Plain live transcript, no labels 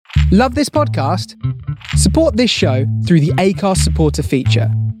Love this podcast? Support this show through the Acast supporter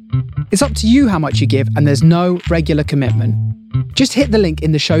feature. It's up to you how much you give, and there's no regular commitment. Just hit the link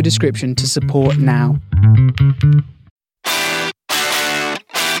in the show description to support now.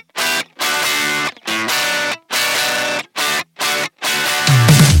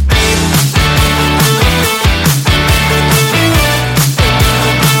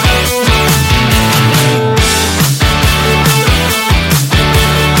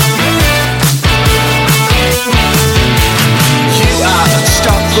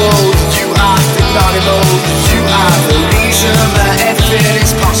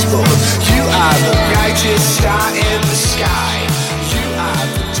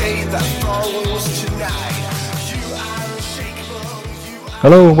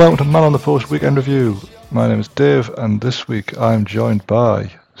 Hello and welcome to Man on the Post Weekend Review. My name is Dave and this week I'm joined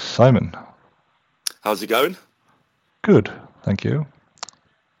by Simon. How's it going? Good, thank you.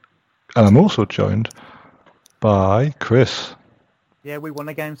 And I'm also joined by Chris. Yeah, we won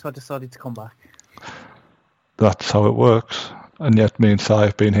a game, so I decided to come back. That's how it works. And yet me and Si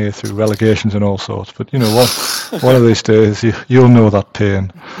have been here through relegations and all sorts. But you know what? One of these days you'll know that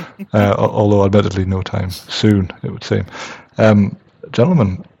pain. Although admittedly no time soon, it would seem.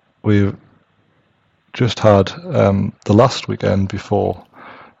 Gentlemen, we've just had the last weekend before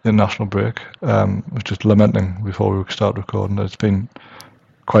the international break. I was just lamenting before we start recording that it's been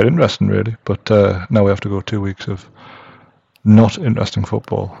quite interesting, really. But now we have to go 2 weeks of not interesting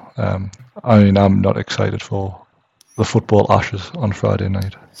football. I mean, I'm not excited for the football ashes on Friday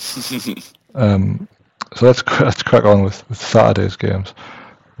night. So let's crack on with Saturday's games,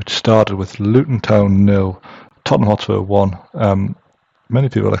 which started with Luton Town 0, Tottenham Hotspur 1. Many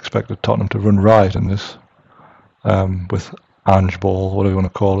people expected Tottenham to run riot in this, with Ange Ball, whatever you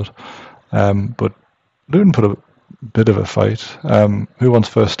want to call it. But Luton put a bit of a fight. Who wants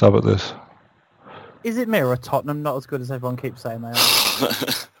first stab at this? Is it me or Tottenham not as good as everyone keeps saying they are?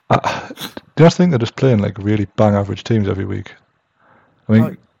 Do you not think they're just playing like really bang average teams every week?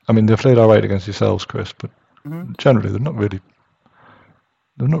 I mean, they played all right against yourselves, Chris, but generally they're not really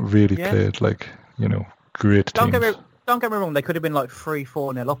played like, you know, great teams. Don't get me wrong, they could have been like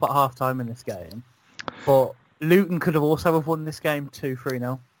 3-4-0 up at half time in this game. But Luton could have also have won this game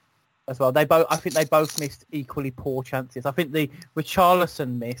 2-3-0 as well. I think they both missed equally poor chances. I think the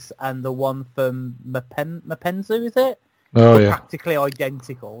Richarlison miss and the one from Mapenzu, is it? Oh, yeah. Practically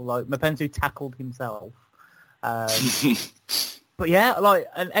identical. Like Mapenzu tackled himself. But yeah,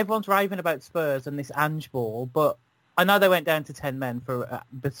 and everyone's raving about Spurs and this Ange Ball, but I know they went down to 10 men for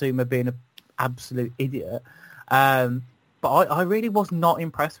Basuma being an absolute idiot. But I really was not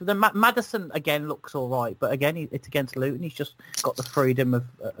impressed with them. Maddison, again, looks all right, but again, it's against Luton. He's just got the freedom of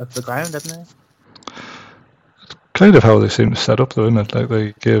the ground, hasn't he? It's kind of how they seem to set up, though, isn't it? Like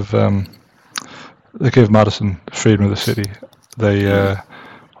they give Maddison the freedom of the city. They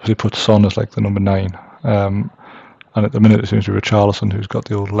obviously put Son as like the number 9, and at the minute it seems to be Richarlison who's got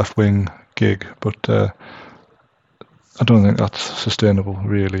the old left wing gig, but I don't think that's sustainable,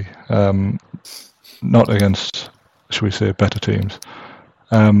 really. Not against, should we say, better teams.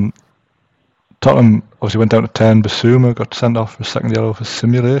 Tottenham obviously went down to 10. Basuma got sent off for a second yellow for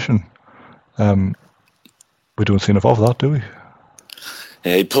simulation. We don't see enough of that, do we?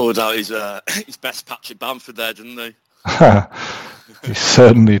 Yeah, he pulled out his best Patrick Bamford there, didn't he? He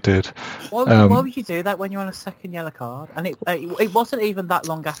certainly did. Why would you do that when you're on a second yellow card? And it wasn't even that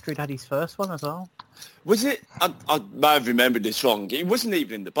long after he'd had his first one as well. Was it? I may have remembered this wrong. It wasn't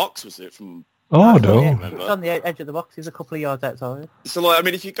even in the box, was it? Oh, no. It was on the edge of the box. He was a couple of yards outside. So, like, I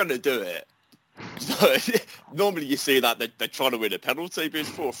mean, if you're going to do it, normally you see that they're trying to win a penalty, but it's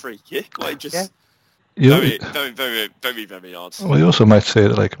for a free kick. Like, just very, very, very, very, very hard. Well, you also might say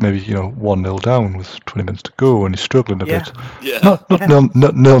that, like, maybe, you know, 1-0 down with 20 minutes to go and he's struggling a bit. Yeah. Not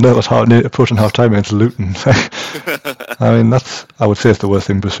 0-0 at approaching half-time against Luton. I mean, I would say it's the worst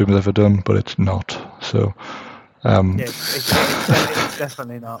thing Basuma's ever done, but it's not. So... it's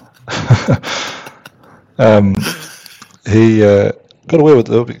definitely not. He got away with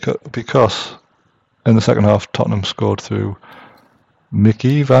it though because in the second half Tottenham scored through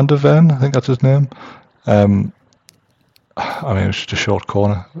Mickey van der Ven, I think that's his name. I mean, it was just a short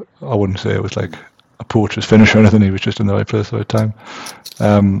corner. I wouldn't say it was like a poacher's finish or anything. He was just in the right place at the right time.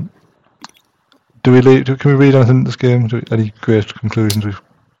 Can we read anything in this game? Any great conclusions we've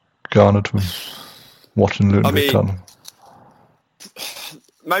garnered from watching Luton v Tottenham?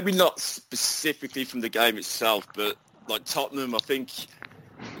 Maybe not specifically from the game itself, but like Tottenham, I think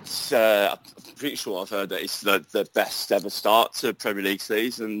it's, I'm pretty sure I've heard that it's the best ever start to a Premier League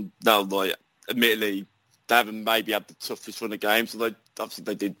season. Now, like, admittedly, they haven't maybe had the toughest run of games, although obviously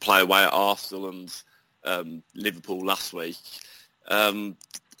they did play away at Arsenal and Liverpool last week.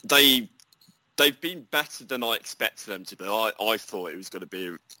 They've been better than I expected them to be. I thought it was going to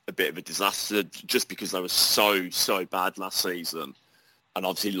be a bit of a disaster just because they were so bad last season, and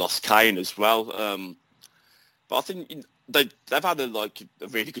obviously lost Kane as well. But I think they've had a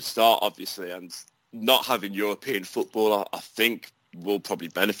really good start, obviously, and not having European football, I think, will probably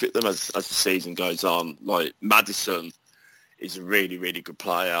benefit them as the season goes on. Like, Maddison is a really, really good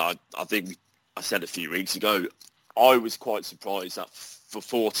player. I think I said a few weeks ago, I was quite surprised that for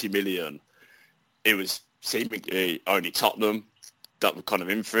 40 million, it was seemingly only Tottenham that were kind of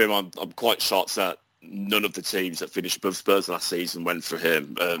in for him. I'm quite shocked that none of the teams that finished above Spurs last season went for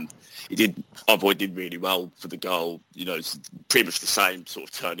him. Our boy did really well for the goal. You know, it's pretty much the same sort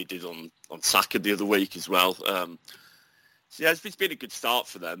of turn he did on Saka the other week as well. So yeah, it's been a good start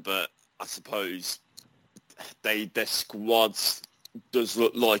for them, but I suppose their squads does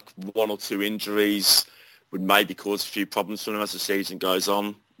look like one or two injuries would maybe cause a few problems for them as the season goes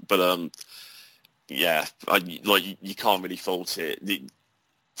on. But yeah, you can't really fault it.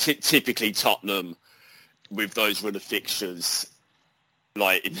 Typically Tottenham, with those run of fixtures,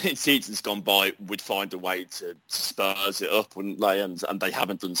 like in seasons gone by, would find a way to Spurs it up, wouldn't they? And they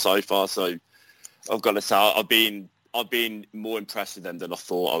haven't done so far. So I've got to say, I've been more impressed with them than I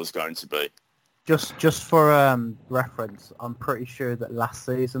thought I was going to be. Just for reference, I'm pretty sure that last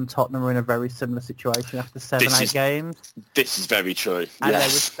season Tottenham were in a very similar situation after 7-8 games. This is very true. And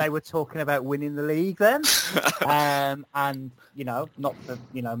yes. they were talking about winning the league then. And not for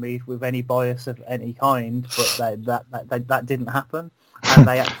me with any bias of any kind, but that didn't happen. And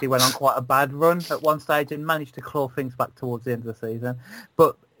they actually went on quite a bad run at one stage and managed to claw things back towards the end of the season.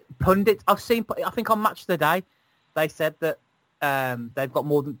 But pundits, I think on Match of the Day, they said that they've got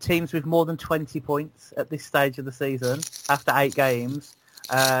teams with more than 20 points at this stage of the season after 8 games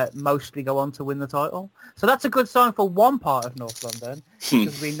mostly go on to win the title. So that's a good sign for one part of North London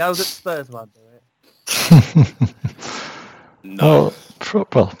because we know that Spurs won't do it. No.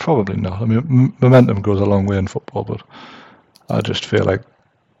 Well, probably not. I mean, momentum goes a long way in football, but I just feel like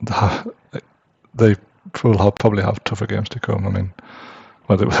they will probably have tougher games to come. I mean,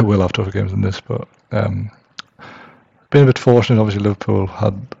 well, they will have tougher games than this, but been a bit fortunate. Obviously, Liverpool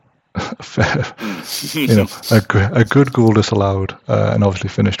had a good goal disallowed, and obviously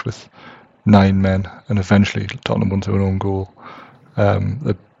finished with 9 men, and eventually Tottenham won through an own goal.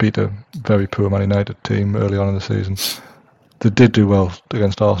 They beat a very poor Man United team early on in the season. They did do well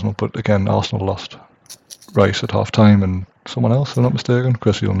against Arsenal, but again, Arsenal lost Rice at half time and someone else, if I'm not mistaken.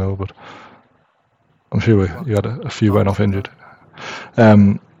 Chris, you'll know, but I'm sure you had a few went off injured.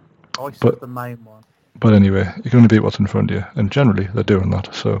 But the main one. But anyway, you can only beat what's in front of you, and generally they're doing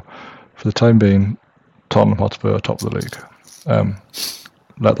that. So for the time being, Tottenham Hotspur are top of the league.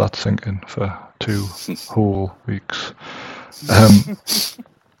 Let that sink in for 2 whole weeks.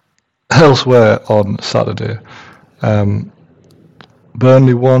 Elsewhere on Saturday,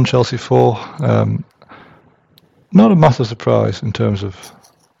 Burnley 1, Chelsea 4. Not a massive surprise in terms of,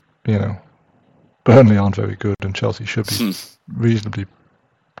 Burnley aren't very good and Chelsea should be reasonably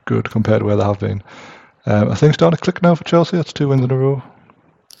good compared to where they have been. Are things starting to click now for Chelsea? That's 2 wins in a row.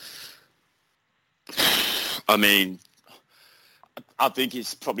 I mean, I think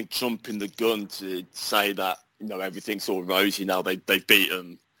it's probably jumping the gun to say that everything's all rosy now. They've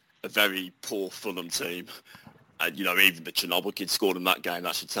beaten a very poor Fulham team, and even the Chernobyl kid scored in that game.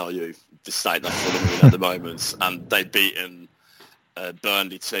 That should tell you the state that Fulham are in at the moment. And they've beaten a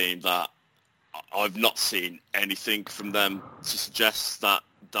Burnley team that I've not seen anything from them to suggest that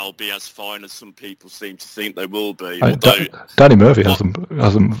they'll be as fine as some people seem to think they will be. Danny Murphy has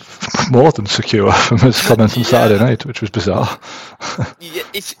them more than secure from his comments on Saturday night, which was bizarre. Yeah,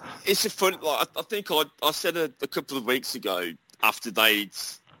 it's a fun. I think I said a couple of weeks ago after they'd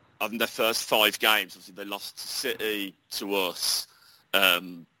in their first 5 games, obviously they lost to City, to us,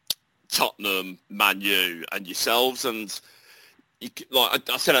 Tottenham, Man U, and yourselves, and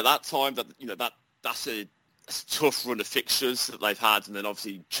I said at that time that that's a tough run of fixtures that they've had, and then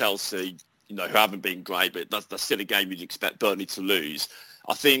obviously Chelsea, who haven't been great, but that's still a game you'd expect Burnley to lose.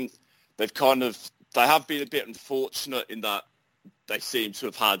 I think they have been a bit unfortunate in that they seem to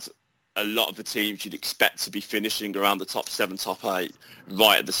have had a lot of the teams you'd expect to be finishing around the top 7, top 8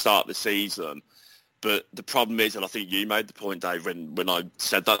 right at the start of the season. But the problem is, and I think you made the point, Dave, when I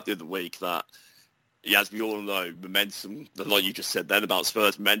said that the other week, that as we all know, momentum, like you just said then about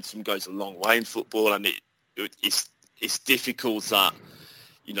Spurs, momentum goes a long way in football, and it's difficult that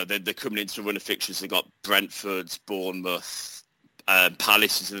they're coming into a run of fixtures. They've got Brentford, Bournemouth,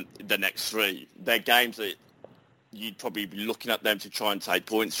 Palace is in the next 3. They're games that you'd probably be looking at them to try and take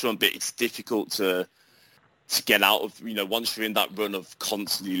points from, but it's difficult to get out of, once you're in that run of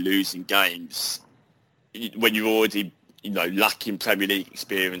constantly losing games, when you're already, lacking Premier League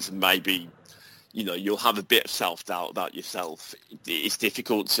experience and maybe, you'll have a bit of self-doubt about yourself. It's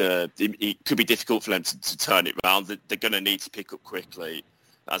difficult it could be difficult for them to turn it around. They're going to need to pick up quickly.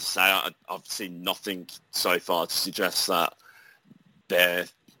 As I say, I've seen nothing so far to suggest that they're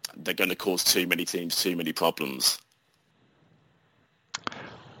going to cause too many teams too many problems.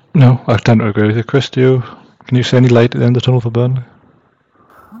 No, I tend to agree with you. Chris, can you see any light at the end of the tunnel for Burnley?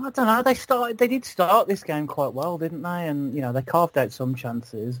 I don't know. They did start this game quite well, didn't they? And they carved out some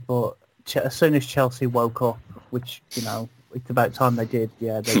chances, but as soon as Chelsea woke up, which it's about time they did.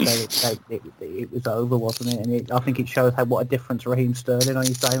 Yeah, it was over, wasn't it? And I think it shows what a difference Raheem Sterling on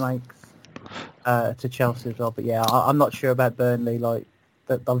his day makes to Chelsea as well. But yeah, I'm not sure about Burnley. Like,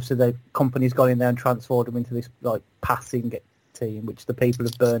 that obviously the company's gone in there and transformed them into this passing team, which the people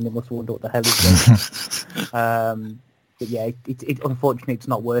of Burnley must wonder what the hell is going. But yeah, it unfortunately it's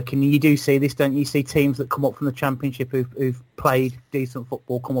not working. You do see this, don't you? You see teams that come up from the Championship who've played decent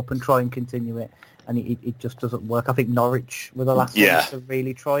football come up and try and continue it, and it just doesn't work. I think Norwich were the last ones to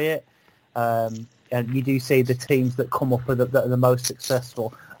really try it. And you do see the teams that come up that are the most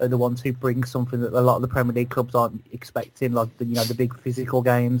successful are the ones who bring something that a lot of the Premier League clubs aren't expecting, like the big physical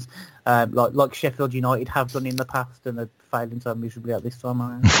games, like Sheffield United have done in the past, and they're failing so miserably at this time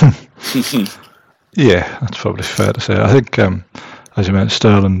around. Yeah, that's probably fair to say. I think, as you mentioned,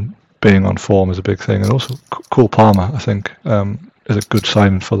 Sterling being on form is a big thing, and also Cole Palmer, I think, is a good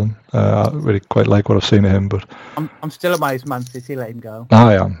signing for them. I really quite like what I've seen of him, but I'm still amazed Man City let him go.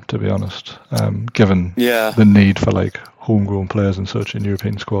 I am, to be honest, given the need for homegrown players and such in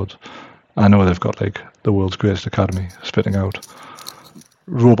European squads. I know they've got the world's greatest academy spitting out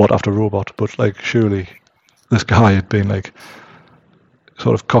robot after robot, but surely this guy had been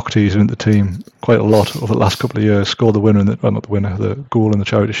sort of cock-teasing into the team quite a lot over the last couple of years. Scored the winner, the goal in the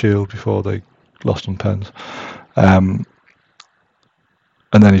Charity Shield before they lost on pens. And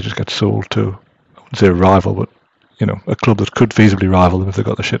then he just gets sold to, I wouldn't say a rival, but a club that could feasibly rival them if they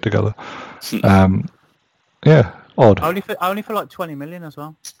got their shit together. Yeah, odd. Only for 20 million as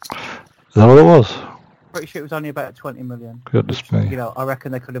well. Is that what it was? Pretty sure it was only about 20 million. Goodness me. I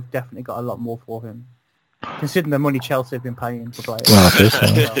reckon they could have definitely got a lot more for him, considering the money Chelsea have been paying for players. Well,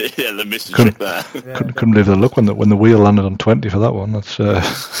 that is. Yeah, the missing trick there. Couldn't believe the look when the wheel landed on 20 for that one. That's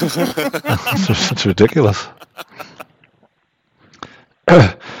that's ridiculous.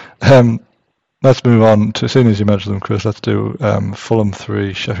 Let's move on to, as soon as you mentioned them, Chris, let's do Fulham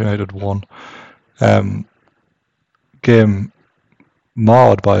 3, Sheffield United 1. Game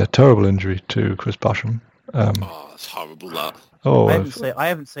marred by a terrible injury to Chris Basham. That's horrible, that. Oh, I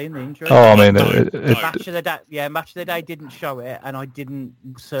haven't seen the injury. Oh, I mean, Match of the Day didn't show it, and I didn't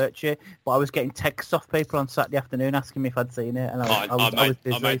search it, but I was getting texts off people on Saturday afternoon asking me if I'd seen it, and I was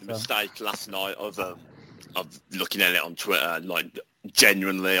busy. I made the mistake last night of looking at it on Twitter, and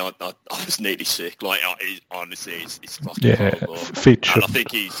genuinely, I was nearly sick. Honestly, it's fucking horrible. Feature. And I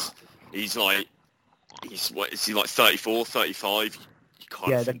think he's what is he, 34, 35?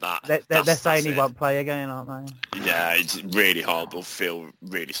 They're saying he won't play again, aren't they? Yeah, it's really horrible. I feel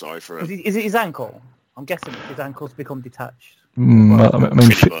really sorry for him. Is it his ankle? I'm guessing his ankle's become detached. I mean,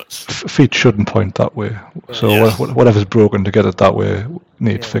 feet shouldn't point that way. So whatever's broken to get it that way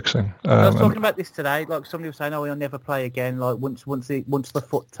needs fixing. I was talking about this today. Somebody was saying, "Oh, he'll never play again." Once the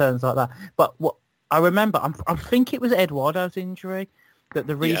foot turns like that. But what I remember, I think it was Eduardo's injury. That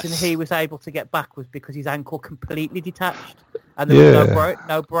the reason he was able to get back was because his ankle completely detached and there was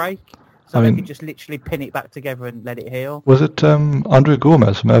no break. So they could just literally pin it back together and let it heal. Was it Andrea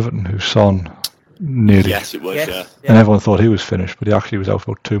Gomez from Everton who Son nearly? Yes, it was, yeah. And everyone thought he was finished, but he actually was out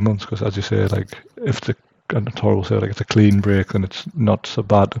for about 2 months because, as you say, if it's horrible to say, it's a clean break, then it's not so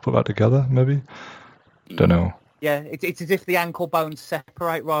bad to put that together, maybe? Don't know. Yeah, it's as if the ankle bones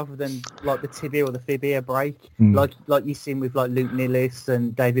separate rather than the tibia or the fibia break, like you've seen with Luke Nilis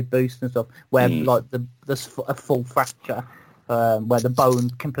and David Boost and stuff, where there's a full fracture, where the bone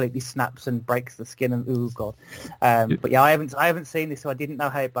completely snaps and breaks the skin. And oh god, but yeah, I haven't seen this, so I didn't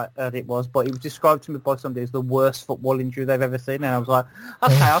know how bad it was. But it was described to me by somebody as the worst football injury they've ever seen, and I was like,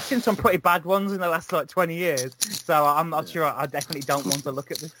 okay, I've seen some pretty bad ones in the last 20 years, so I'm not sure. I definitely don't want to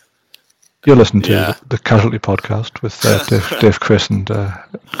look at this. You're listening to the Casualty Podcast with Dave, Chris, and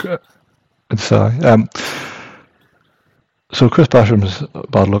Si. So Chris Basham's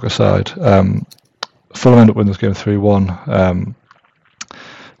bad luck aside, Fulham end up winning this game 3-1.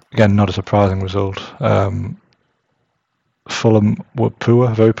 Again, not a surprising result. Fulham were poor,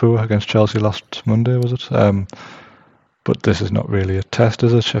 very poor, against Chelsea last Monday, was it? But this is not really a test,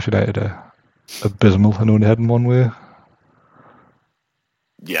 is it? Sheffield United are abysmal and only heading one way.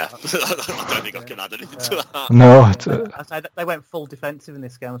 Yeah, I don't think I can add anything to that. No, I say they went full defensive in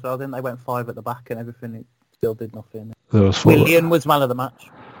this game as well, didn't they? Went 5 at the back and everything. It still did nothing. Willian was man of the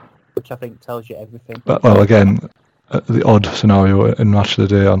match, which I think tells you everything. But, well, again, the odd scenario in Match of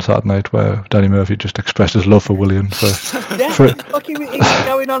the Day on Saturday night where Danny Murphy just expressed his love for Willian. Like he's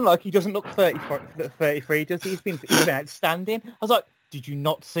going on like he doesn't look 33, does he? He's been outstanding. I was like, did you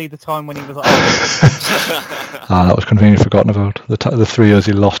not see the time when he was like... that was conveniently forgotten about. The 3 years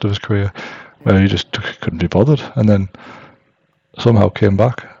he lost of his career, where he just couldn't be bothered, and then somehow came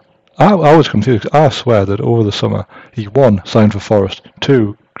back. I was confused. I swear that over the summer, he 1, signed for Forest,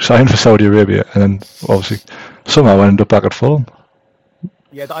 2, signed for Saudi Arabia, and then obviously somehow ended up back at Fulham.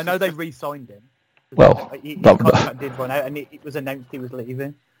 Yeah, I know they re-signed him. Well, his contract did run out, and it was announced he was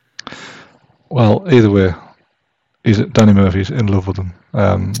leaving. Well, either way, Danny Murphy's in love with him,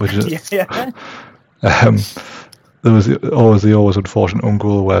 which is there was always the unfortunate own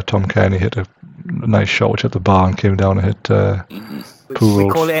goal where Tom Kearney hit a nice shot which hit the bar and came down and hit we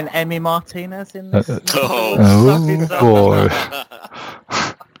call it an Emmy Martinez in this. Boy.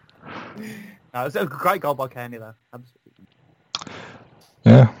 No, it was a great goal by Kearney though. Absolutely.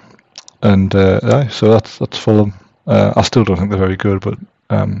 Yeah, and so that's Fulham. I still don't think they're very good, but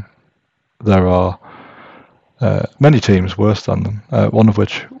there are many teams worse than them. One of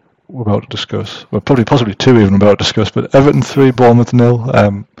which we're about to discuss. Well, possibly 2 even about to discuss. But Everton 3, Bournemouth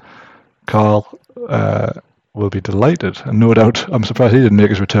 0. Carl will be delighted, and no doubt I'm surprised he didn't make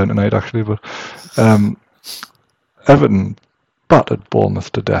his return tonight actually. But Everton battered Bournemouth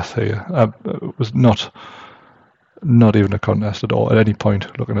to death here. It was not even a contest at all at any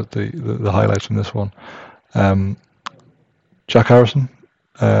point. Looking at the highlights from this one, Jack Harrison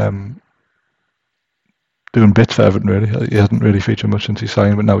doing bits for Everton really. He hasn't really featured much since he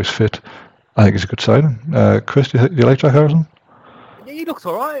signed, but now he's fit. I think he's a good signing. Chris, do you like Jack Harrison? Yeah, he looks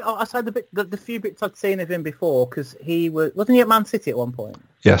alright. I said the few bits I'd seen of him before, because wasn't he at Man City at one point?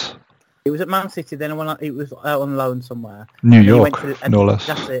 Yes. He was at Man City, then he was out on loan somewhere. New York, no less.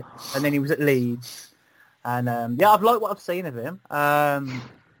 That's it. And then he was at Leeds. And I've liked what I've seen of him. I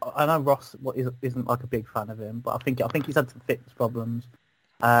know Ross isn't like a big fan of him, but I think he's had some fitness problems.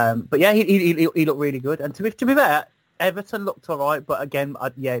 But yeah, he looked really good. And to be fair, Everton looked alright, but again,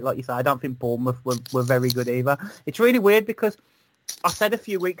 like you say, I don't think Bournemouth were very good either. It's really weird because I said a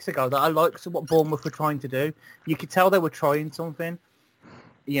few weeks ago that I liked what Bournemouth were trying to do. You could tell they were trying something.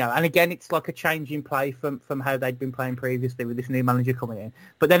 And again, it's like a change in play from how they'd been playing previously with this new manager coming in.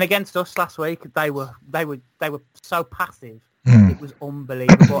 But then against us last week, they were so passive. It was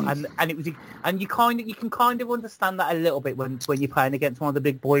unbelievable, and it was, and you can kind of understand that a little bit when you're playing against one of the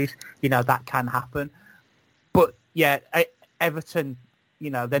big boys. That can happen. But yeah, Everton,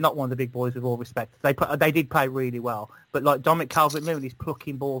 they're not one of the big boys with all respect. They did play really well, but like Dominic Calvert-Lewin is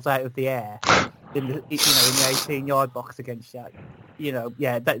plucking balls out of the air in the 18-yard box against you.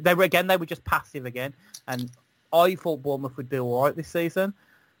 They were just passive again, and I thought Bournemouth would do all right this season,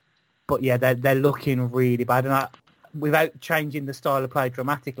 but yeah, they're looking really bad, and without changing the style of play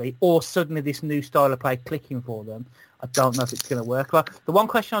dramatically, or suddenly this new style of play clicking for them, I don't know if it's going to work. Like, the one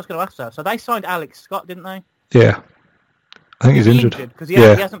question I was going to ask though, so they signed Alex Scott, didn't they? Yeah. I think he's injured. Because he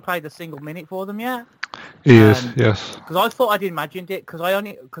hasn't played a single minute for them yet. He is, yes. Because I thought I'd imagined it, because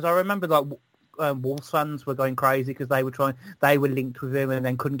I remember like Wolves fans were going crazy because they were linked with him and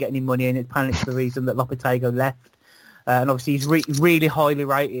then couldn't get any money, and apparently it's the reason that Lopetegui left. And obviously he's really highly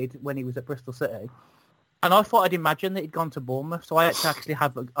rated when he was at Bristol City. And I thought I'd imagined that he'd gone to Bournemouth, so I actually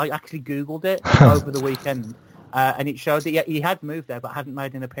Googled it over the weekend, and it showed that he had moved there but hadn't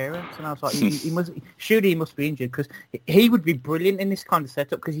made an appearance. And I was like, he must be injured, because he would be brilliant in this kind of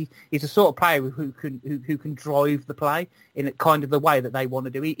setup, because he's a sort of player who can drive the play in kind of the way that they want to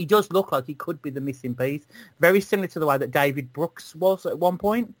do. He does look like he could be the missing piece, very similar to the way that David Brooks was at one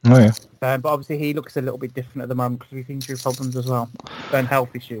point. Oh yeah. But obviously he looks a little bit different at the moment because of his injury problems as well and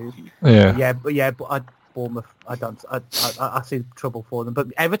health issues. Yeah. But Bournemouth, I see trouble for them. But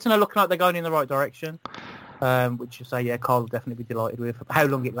Everton are looking like they're going in the right direction, which you say, Carl will definitely be delighted with. How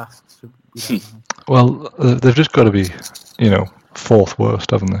long it lasts, we don't know. Well, they've just got to be, fourth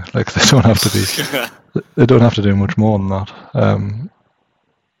worst, haven't they? Like, they don't have to be. They don't have to do much more than that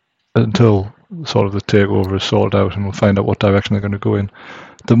until sort of the takeover is sorted out, and we'll find out what direction they're going to go in.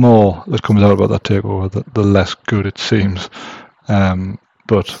 The more that comes out about that takeover, the less good it seems.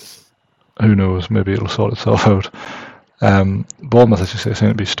 But who knows? Maybe it'll sort itself out. Bournemouth, as you say, seem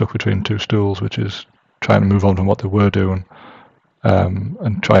to be stuck between two stools, which is trying to move on from what they were doing,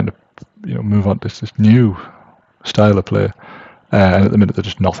 and trying to, move on to this new style of play. And at the minute, they're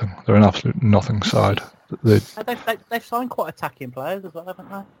just nothing. They're an absolute nothing side. They've signed quite attacking players as well, haven't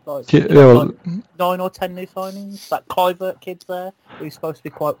they? Well, 9 or 10 new signings. That Clivert kid's there, who's supposed to be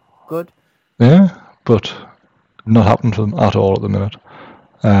quite good. Yeah, but not happening to them at all at the minute.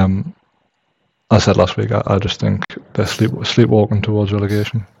 I said last week, I just think they're sleepwalking towards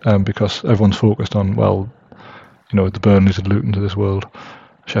relegation because everyone's focused on, the Burnleys and Luton to this world,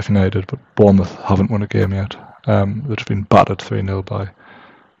 Sheffield United, but Bournemouth haven't won a game yet. They've just been battered 3-0 by,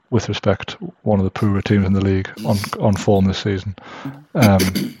 with respect, one of the poorer teams in the league on form this season,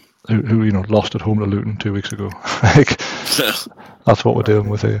 who lost at home to Luton 2 weeks ago. That's what we're dealing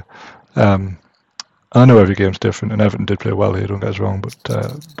with here. I know every game's different, and Everton did play well here, don't get us wrong, but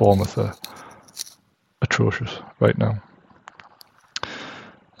Bournemouth are atrocious right now.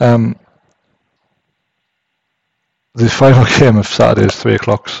 The final game of Saturday is 3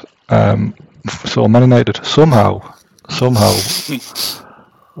 o'clock. So Man United somehow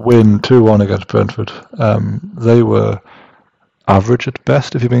win 2-1 against Brentford. They were average at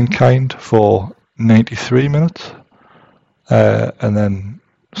best, if you're being kind, for 93 minutes. And then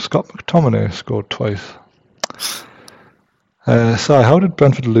Scott McTominay scored twice. So how did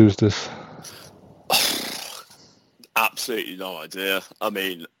Brentford lose this? Absolutely no idea. I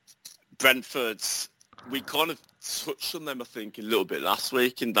mean, Brentford's, we kind of touched on them, I think, a little bit last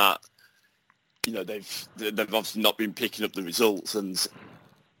week in that, they've obviously not been picking up the results, and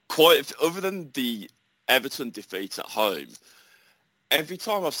other than the Everton defeat at home, every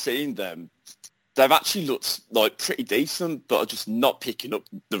time I've seen them, they've actually looked like pretty decent, but are just not picking up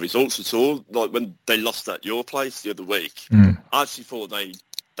the results at all. Like when they lost at your place the other week, I actually thought they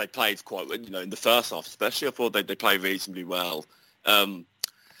played quite well, in the first half especially. I thought they played reasonably well.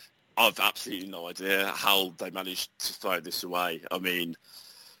 I've absolutely no idea how they managed to throw this away. I mean,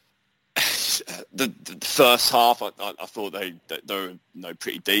 the first half, I thought they were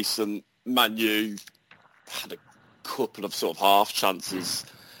pretty decent. Man U had a couple of sort of half chances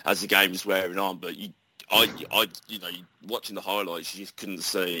as the game was wearing on, but watching the highlights, you just couldn't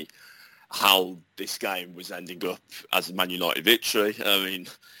see how this game was ending up as a Man United victory. I mean,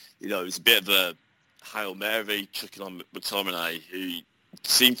 it was a bit of a Hail Mary chucking on McTominay, who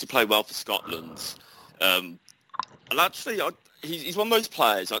seemed to play well for Scotland. And actually, he's one of those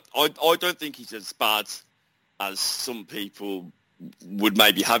players. I don't think he's as bad as some people would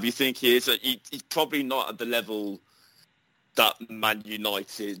maybe have you think he is. He's probably not at the level that Man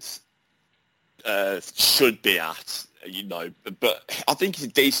United should be at, but I think he's a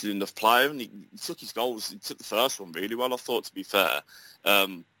decent enough player, and he took his goals. He took the first one really well, I thought, to be fair.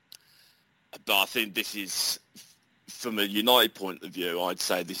 But I think this is, from a United point of view, I'd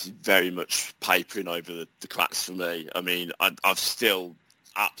say this is very much papering over the cracks for me. I mean, I'm still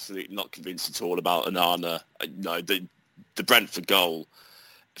absolutely not convinced at all about Onana. The Brentford goal,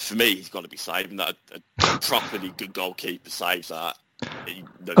 for me, he's got to be saving that. A properly good goalkeeper saves that.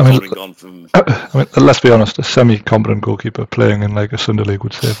 Let's be honest, a semi-competent goalkeeper playing in like a Sunday league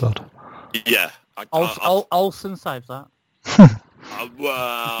would save that. Yeah. Olsen saves that.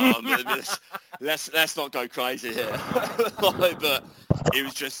 Well, let's not go crazy here. But it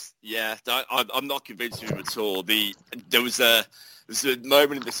was just, I'm not convinced of him at all. There was a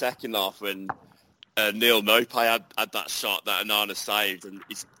moment in the second half when Neil Maupay had that shot that Onana saved, and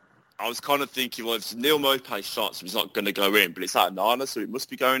I was kind of thinking, well, if Neil Maupay's shot, so it's not going to go in, but it's at Onana, so it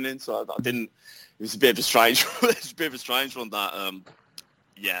must be going in. So I didn't. It was a bit of a strange. It's a bit of a strange one. That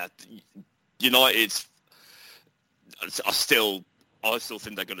United. I still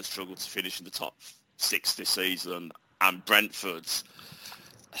think they're going to struggle to finish in the top 6 this season. And Brentford's,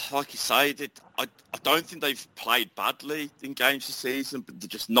 like you say, I don't think they've played badly in games this season, but they're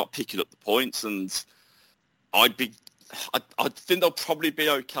just not picking up the points. And I think they'll probably be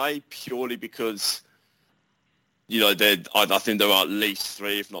okay purely because, I think there are at least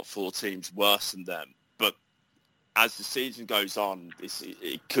 3, if not 4 teams worse than them. But as the season goes on,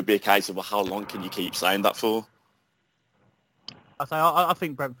 it could be a case of, well, how long can you keep saying that for? I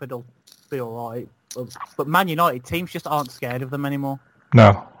think Brentford will be all right, but Man United teams just aren't scared of them anymore.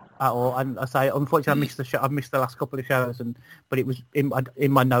 No, at all. And unfortunately, I missed the show. I missed the last couple of shows, but it was in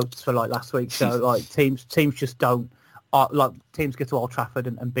my notes for like last week. So like teams just don't. Teams get to Old Trafford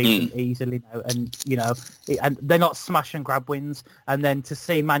and beat them easily now, and they're not smash and grab wins. And then to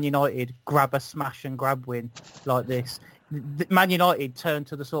see Man United grab a smash and grab win like this. Man United turned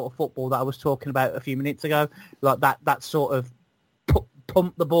to the sort of football that I was talking about a few minutes ago, like that sort of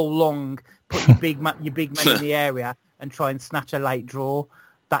pump the ball long, put your big men in the area and try and snatch a late draw.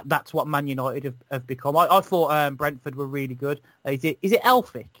 That's what Man United have become. I thought Brentford were really good. Is it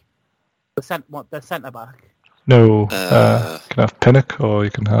Elphick, the centre back? No, you can have Pinnock or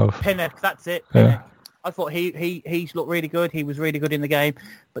you can have... Pinnock, that's it. Yeah. Pinnock. I thought he's looked really good. He was really good in the game.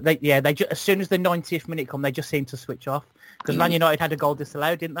 But they just, as soon as the 90th minute come, they just seemed to switch off. Because Man United had a goal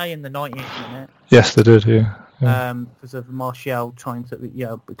disallowed, didn't they, in the 90th minute? Yes, they did, yeah. Because of Martial trying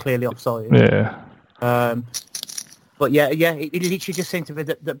to, clearly offside. Yeah. But yeah, it literally just seemed to be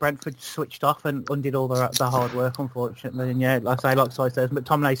that Brentford switched off and undid all the hard work, unfortunately. And yeah, like I said,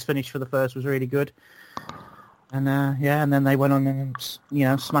 McTominay's finish for the first was really good. And and then they went on and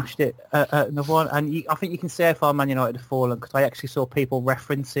smashed it at another one. And I think you can see how far Man United have fallen, because I actually saw people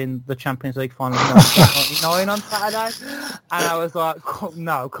referencing the Champions League final of 1999 on Saturday, and I was like,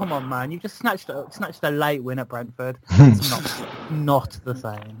 "No, come on, man! You just snatched a late win at Brentford. It's not the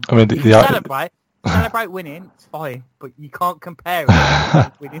same. I mean, Celebrate winning, it's fine, but you can't compare it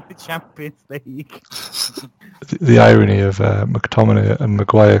to winning the Champions League." The irony of McTominay and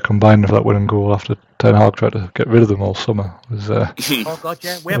Maguire combining for that winning goal after Ten Hag tried to get rid of them all summer was... oh God,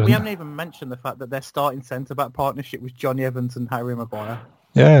 yeah. We haven't even mentioned the fact that their starting centre-back partnership was Johnny Evans and Harry Maguire.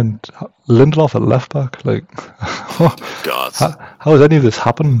 Yeah, and Lindelof at left-back. Like, God. How has any of this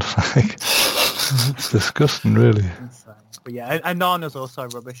happened? Like, it's disgusting, really. Insane. But yeah, and Nana's also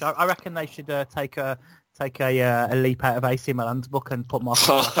rubbish. I reckon they should take a leap out of AC Milan's book and put Marcus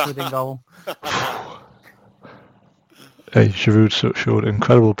Rashford in goal. Hey, Giroud showed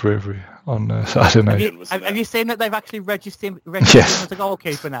incredible bravery on Saturday night. Have you seen that they've actually registered him as a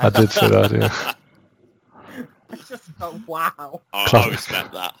goalkeeper now? I did see that, yeah. It's just like, wow. I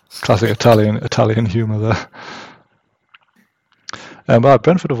respect that. Classic Italian humour there.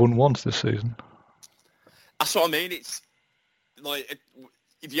 Brentford have won once this season. That's what I mean. It's like,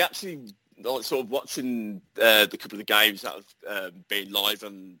 if you actually sort of watching the couple of the games that have been live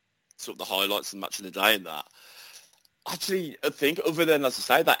and sort of the highlights and match of the day and that, actually, I think other than, as I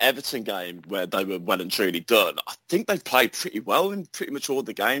say, that Everton game where they were well and truly done, I think they played pretty well in pretty much all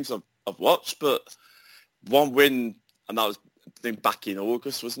the games I've watched. But one win, and that was back in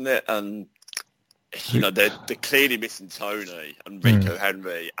August, wasn't it? And they're clearly missing Tony and Rico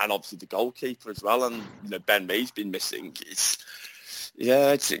Henry, and obviously the goalkeeper as well. And Ben Mee's been missing.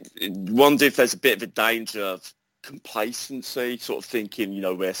 Wonder if there's a bit of a danger of complacency, sort of thinking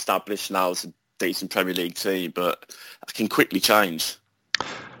we're established now as a decent Premier League team, but it can quickly change.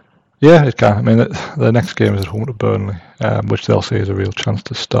 Yeah, it can. I mean, the next game is at home to Burnley, which they'll see as a real chance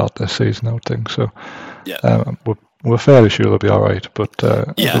to start their season, I would think. So we're fairly sure they'll be all right, but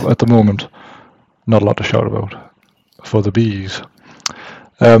at the moment, not a lot to shout about for the Bees.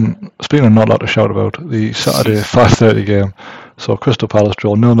 Speaking of not a lot to shout about, the Saturday 5:30 game saw Crystal Palace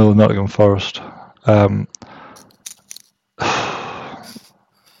draw 0-0 with Nottingham Forest.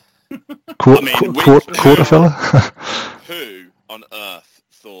 Quota Filler? Who on earth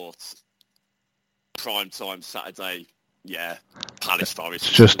thought primetime Saturday, Palace Forest?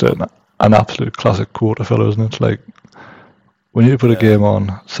 It's just an absolute classic Quota Filler, isn't it? Like, we need to put a game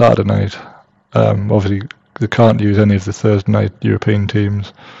on Saturday night. Obviously, they can't use any of the Thursday night European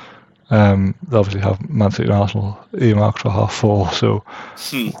teams. They obviously have Man City and Arsenal earmarked for 4:30, so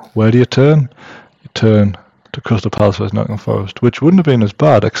where do you turn? You turn to Crystal Palace versus Nottingham Forest, which wouldn't have been as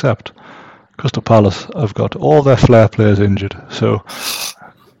bad, except Crystal Palace have got all their flair players injured, so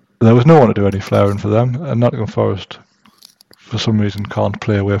there was no one to do any flairing for them, and Nottingham Forest, for some reason, can't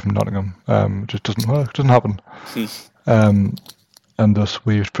play away from Nottingham. It just doesn't work, doesn't happen. And thus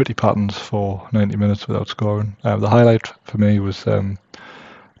we used pretty patterns for 90 minutes without scoring. The highlight for me was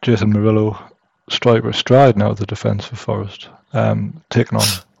Jason Murillo, striker stride now at the defence for Forest, taking on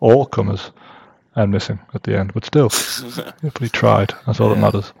all comers and missing at the end, but still, he tried. That's all that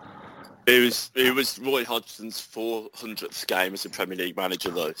matters. It was Roy Hodgson's 400th game as a Premier League manager,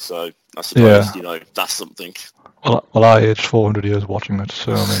 though. So I suppose that's something. Well, I aged 400 years watching it,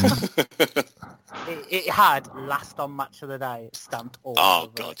 so I mean, it had last on match of the day stamped all. Oh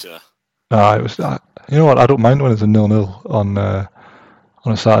God, yeah. No, it was. You know what? I don't mind when it's a 0-0 on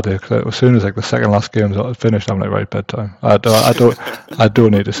a Saturday, because as soon as the second last game's finished, I'm like, right, bedtime. I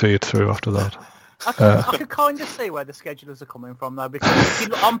don't need to see it through after that. I could kind of see where the schedulers are coming from, though, because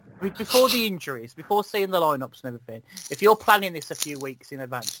before the injuries, before seeing the lineups and everything, if you're planning this a few weeks in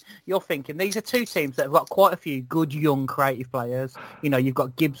advance, you're thinking these are two teams that have got quite a few good young creative players. You've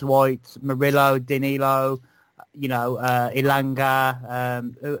got Gibbs White, Murillo, Danilo, Ilanga.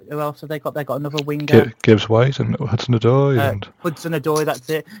 Who else have they got? They got another winger. Gibbs White and Hudson-Odoi. Hudson-Odoi, that's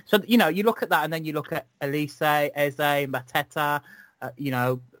it. So you look at that, and then you look at Elise, Eze, Mateta,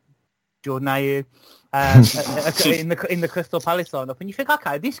 Jordan Ayew in the Crystal Palace lineup, and you think,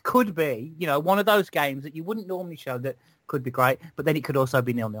 okay, this could be, one of those games that you wouldn't normally show that could be great, but then it could also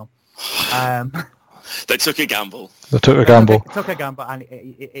be 0-0. They took a gamble. They took a gamble. They took a gamble, and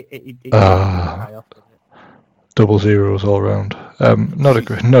it didn't pay off. Double zeros all round. Not a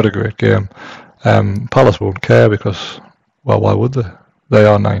great game. Palace won't care because, well, why would they? They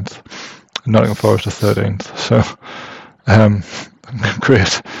are 9th. Nottingham Forest are 13th. So,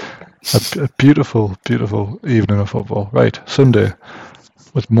 great. A beautiful, beautiful evening of football. Right, Sunday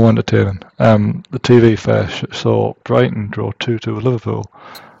was more entertaining. The TV fare saw Brighton draw 2-2 with Liverpool.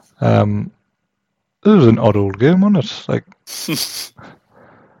 It was an odd old game, wasn't it? Like,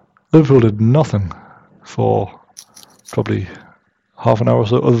 Liverpool did nothing for probably half an hour or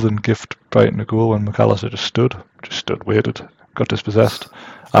so, other than gift Brighton a goal when McAllister just stood, waited, got dispossessed.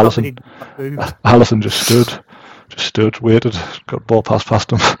 Alisson just stood, waited, got ball passed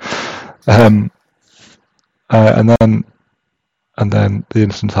past him. And then the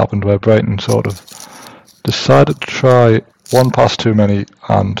instance happened where Brighton sort of decided to try one pass too many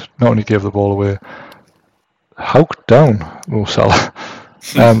and not only gave the ball away, howked down Mo Salah.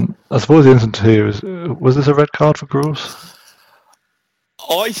 I suppose the instance here is, was this a red card for Gross?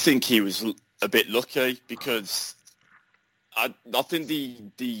 I think he was a bit lucky because I think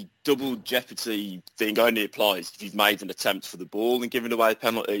the double jeopardy thing only applies if you've made an attempt for the ball and given away a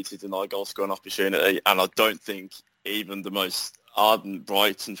penalty to deny goal scoring opportunity. And I don't think even the most ardent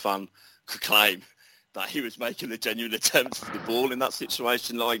Brighton fan could claim that he was making a genuine attempt for the ball in that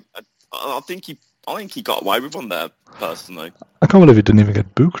situation. Like, I think he got away with one there, personally. I can't believe he didn't even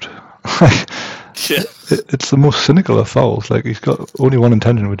get booked. Yeah. It's the most cynical of fouls. Like, he's got only one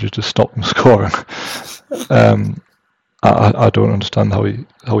intention, which is to stop him scoring. I don't understand how he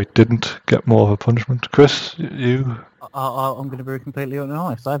didn't get more of a punishment. Chris, you? I'm going to be completely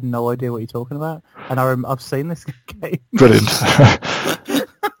honest. I have no idea what you're talking about, and I've seen this game. Brilliant.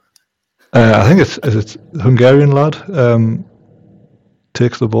 I think it's a Hungarian lad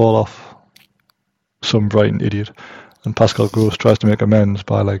takes the ball off some Brighton idiot, and Pascal Gross tries to make amends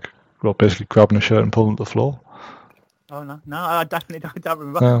by basically grabbing a shirt and pulling it to the floor. Oh no, I definitely don't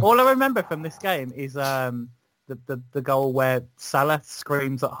remember. No. All I remember from this game is the goal where Salah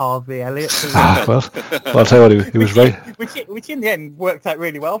screams at Harvey Elliott. well, I'll tell you what, he was right. which in the end worked out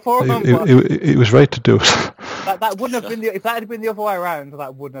really well for him. He was right to do it. That wouldn't have been if that had been the other way around.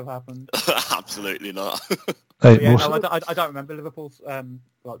 That wouldn't have happened. Absolutely not. Hey, I don't remember Liverpool's the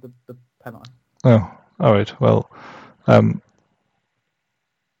penalty. Oh, all right. Well, the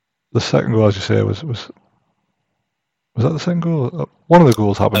second goal, as you say, was that the second goal? One of the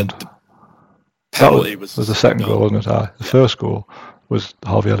goals happened. Penalty was the second goal, wasn't it? The first goal was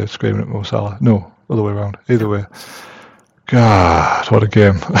Harvey Elliott screaming at Mo Salah. No, other way around. Either way. God, what a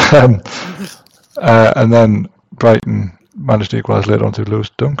game. And then Brighton managed to equalise later on through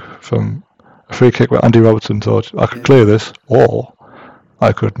Lewis Dunk from a free kick where Andy Robertson thought, I could clear this, or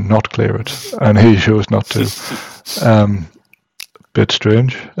I could not clear it. And he chose not to. Bit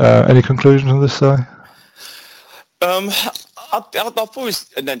strange. Any conclusions on this side? I thought it was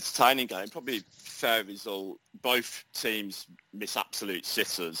an entertaining game. Probably fair result. Both teams miss absolute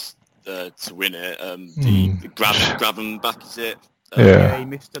sitters to win it. The grab and back, is it? Yeah, he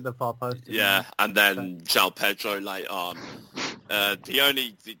missed at the far post. Yeah, and then João Pedro late on.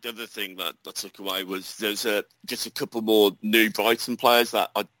 The other thing that I took away was there's just a couple more new Brighton players that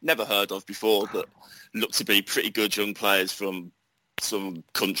I'd never heard of before that look to be pretty good young players from some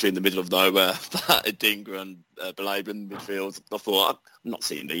country in the middle of nowhere. Adingra and Belaib in the midfield. I thought, I'm not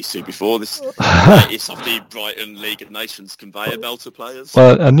seeing these two before. This is of the Brighton League of Nations conveyor belt of players.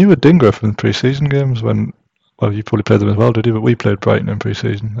 Well, I knew Adingra from the pre-season games when, well, you probably played them as well, did you? But we played Brighton in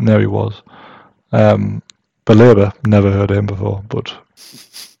pre-season, and there he was. Belaib, never heard of him before, but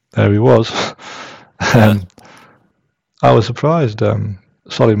there he was. I was surprised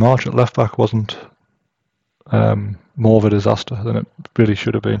Solly March at left-back wasn't more of a disaster than it really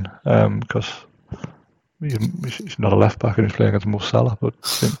should have been, because he's not a left back and he's playing against Mo Salah, but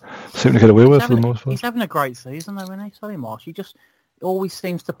seem to get away with it for the most part. He's having a great season though, isn't he, Solly March? He just always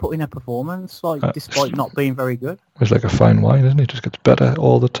seems to put in a performance, despite not being very good. He's like a fine wine, isn't he? Just gets better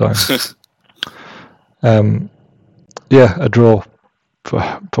all the time. A draw,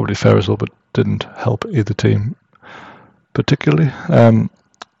 probably fair result, but didn't help either team particularly.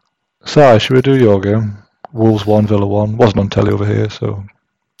 Si, should we do your game? Wolves 1, Villa 1. Wasn't on telly over here, so...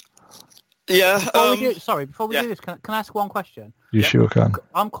 Yeah. Before we do this, can I ask one question? You sure can.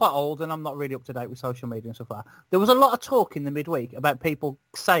 I'm quite old and I'm not really up to date with social media and stuff like that. There was a lot of talk in the midweek about people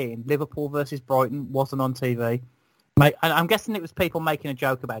saying Liverpool versus Brighton wasn't on TV. And I'm guessing it was people making a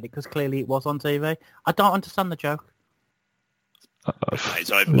joke about it because clearly it was on TV. I don't understand the joke. It's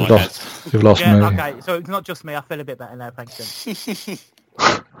over my head. You've lost me. Okay, so it's not just me. I feel a bit better now, thanks.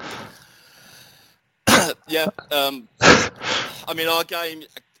 Yeah. I mean, our game,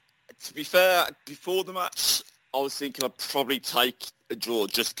 to be fair, before the match, I was thinking I'd probably take a draw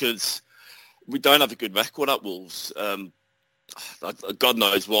just because we don't have a good record at Wolves. God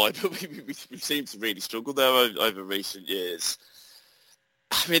knows why, but we seem to really struggle there over recent years.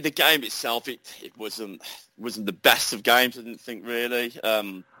 I mean, the game itself, it wasn't the best of games, I didn't think, really.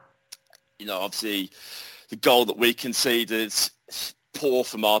 Obviously, the goal that we conceded, poor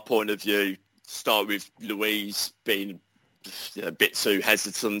from our point of view. Start with Louise being a bit too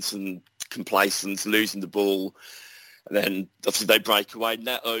hesitant and complacent, losing the ball. And then, obviously, they break away.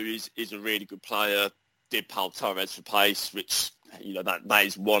 Neto is a really good player. Did Pal Torres for pace, which, that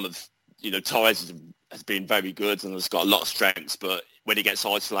is one of, Torres has been very good and has got a lot of strengths, but when he gets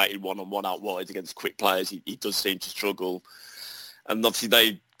isolated one-on-one out wide against quick players, he does seem to struggle. And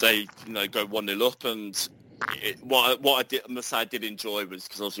obviously they go 1-0 up, and what I must say I did enjoy was,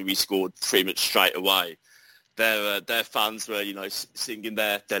 because obviously we scored pretty much straight away, their fans were, singing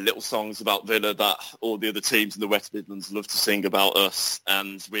their little songs about Villa that all the other teams in the West Midlands love to sing about us.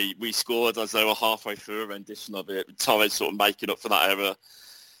 And we scored as they were halfway through a rendition of it. Torres sort of making up for that error,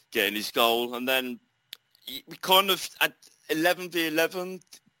 getting his goal. And then we kind of, at 11v11,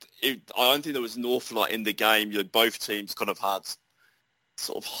 I don't think there was an awful lot in the game. Both teams kind of had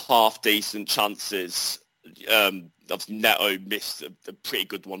sort of half-decent chances. Obviously, Neto missed a pretty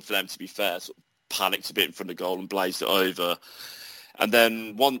good one for them, to be fair. Sort of panicked a bit in front of goal and blazed it over. And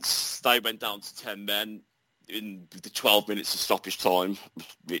then once they went down to 10 men in the 12 minutes of stoppage time,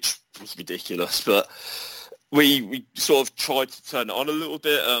 which was ridiculous, but we sort of tried to turn it on a little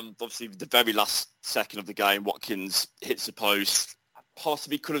bit. Obviously, the very last second of the game, Watkins hits the post.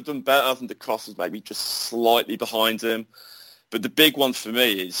 Possibly could have done better. I think the cross was maybe just slightly behind him. But the big one for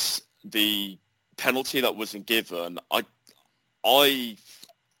me is the penalty that wasn't given.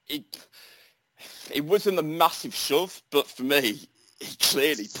 It wasn't a massive shove, but for me, he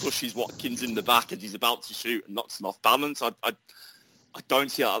clearly pushes Watkins in the back as he's about to shoot and knocks him off balance. I don't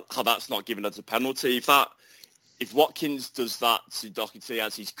see how that's not given as a penalty. If Watkins does that to Doherty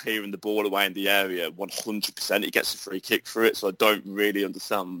as he's clearing the ball away in the area, 100% he gets a free kick for it. So I don't really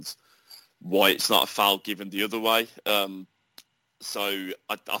understand why it's not a foul given the other way. So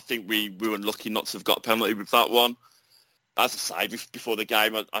I think we were unlucky not to have got a penalty with that one. As I say, before the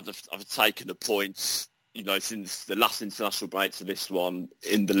game, I've taken a point, since the last international break to this one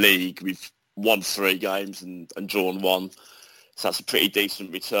in the league. We've won 3 games and drawn 1. So that's a pretty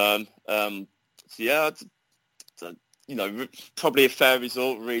decent return. Probably a fair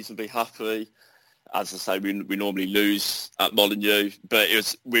result, reasonably happy. As I say, we normally lose at Molineux, but it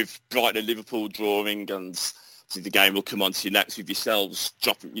was with Brighton and Liverpool drawing, and the game will come on to you next with yourselves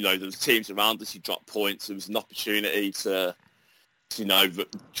dropping, there's teams around us who drop points. There was an opportunity to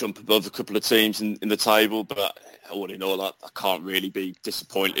jump above a couple of teams in the table, but all in all, I can't really be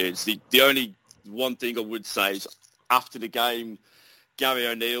disappointed. The only one thing I would say is after the game, Gary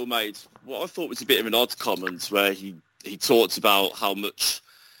O'Neill made what I thought was a bit of an odd comment where he talked about how much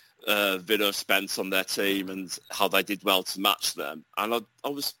Villa spent on their team and how they did well to match them. And I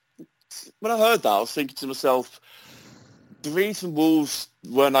was, when I heard that, I was thinking to myself, the reason Wolves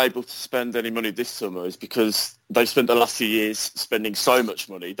weren't able to spend any money this summer is because they've spent the last few years spending so much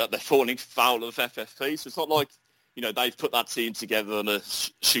money that they're falling foul of FFP. So it's not like, they've put that team together on a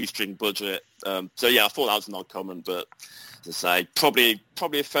shoestring budget. I thought that was an odd comment, but as I say,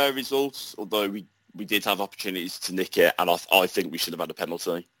 probably a fair result, although we did have opportunities to nick it, and I think we should have had a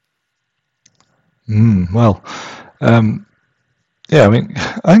penalty. Yeah, I mean,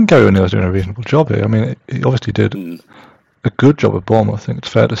 I think Gary O'Neill's doing a reasonable job here. I mean, he obviously did a good job at Bournemouth, I think it's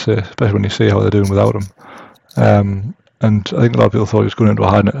fair to say, especially when you see how they're doing without him. And I think a lot of people thought he was going into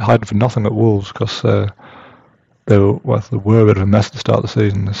a hiding for nothing at Wolves because they were a bit of a mess at the start of the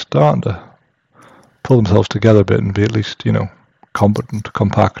season. They're starting to pull themselves together a bit and be at least, competent,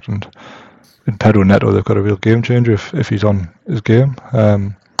 compact. And in Pedro Neto, they've got a real game changer if he's on his game.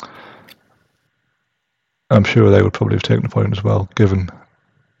 I'm sure they would probably have taken the point as well, given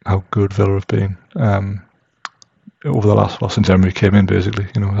how good Villa have been over the last, since Emery came in, basically.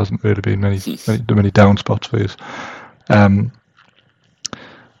 Hasn't really been many down spots for you.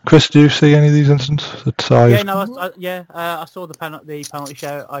 Chris, do you see any of these incidents that size? I saw the penalty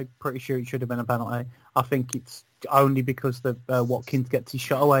shout. I'm pretty sure it should have been a penalty. I think it's only because the Watkins gets his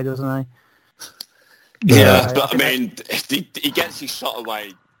shot away, doesn't he? Yeah, but I mean, he gets his shot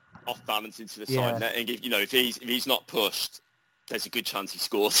away off balance into the side net, and if he's not pushed, there's a good chance he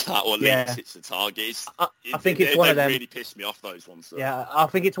scores that or at least hits the target. I think it's one of them. Really pissed me off, those ones. So. Yeah, I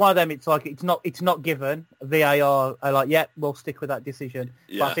think it's one of them. It's like it's not given. VAR are like, we'll stick with that decision.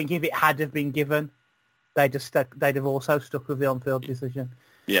 Yeah. But I think if it had have been given, they'd have also stuck with the on-field decision.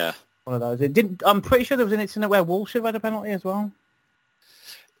 Yeah. One of those. It didn't. I'm pretty sure there was an incident where Walsh had a penalty as well.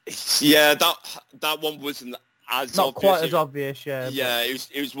 Yeah, that one wasn't as not obvious. quite as obvious. Yeah. Yeah,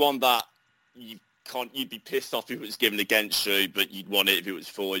 it was one that you'd be pissed off if it was given against you, but you'd want it if it was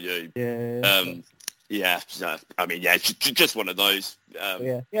for you. Yeah. Yeah. So, I mean, yeah, just one of those.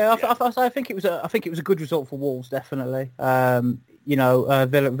 I think it was a good result for Wolves, definitely. Villa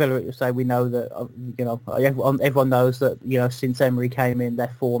say we know that everyone knows that since Emery came in,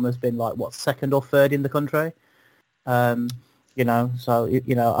 their form has been like second or third in the country. I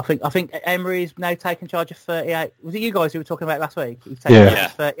think Emery's now taken charge of 38. Was it you guys who were talking about last week? He's taken charge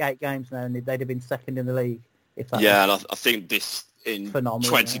of 38 games now, and they'd have been second in the league. And I think this in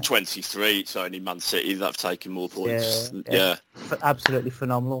 2023, it's only Man City that have taken more points. Yeah. Absolutely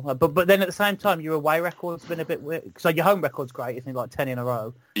phenomenal. But then at the same time, your away record's been a bit weird. So your home record's great, isn't it? Like 10 in a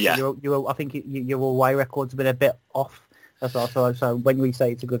row. Yeah. I think your away record's been a bit off. That's also, so when we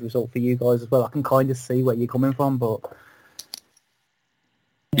say it's a good result for you guys as well, I can kind of see where you're coming from, but...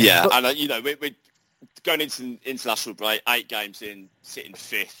 Yeah, and we're going into international break, 8 games in, sitting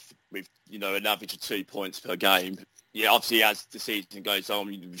 5th with, an average of 2 points per game. Yeah, obviously as the season goes on,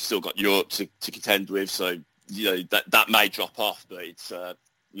 we've still got Europe to contend with, so, that may drop off, but it's, at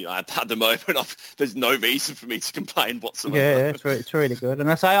the moment, there's no reason for me to complain whatsoever. Yeah, it's really good. And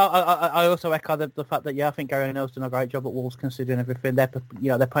I also echo the fact that, I think Gary O'Neill's done a great job at Wolves considering everything.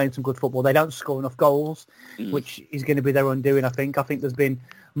 They're playing some good football. They don't score enough goals, which is going to be their undoing, I think. I think there's been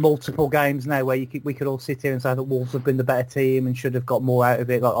multiple games now where we could all sit here and say that Wolves have been the better team and should have got more out of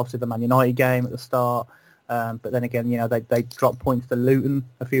it, like obviously the Man United game at the start. But then again, they dropped points to Luton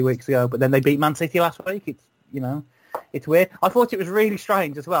a few weeks ago, but then they beat Man City last week. It's weird. I thought it was really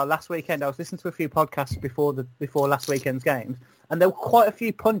strange as well. Last weekend, I was listening to a few podcasts before last weekend's games, and there were quite a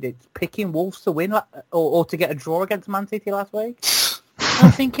few pundits picking Wolves to win or to get a draw against Man City last week.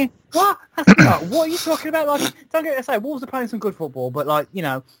 I'm thinking, what? What are you talking about? Like, don't get me say, Wolves are playing some good football, but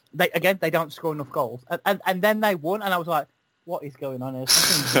they don't score enough goals, and then they won, and I was like, what is going on here?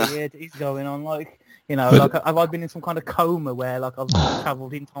 Something weird is going on. Have I been in some kind of coma where I've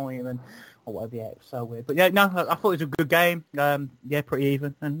travelled in time and or whatever? Yeah, it's so weird. But I thought it was a good game. Pretty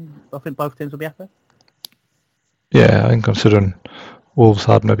even, and I think both teams will be happy. Yeah, I think considering Wolves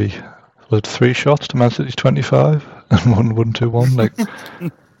had maybe 3 shots to Man City's 25 and one won 2-1.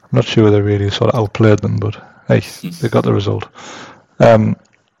 I'm not sure they really sort of outplayed them, but hey, they got the result.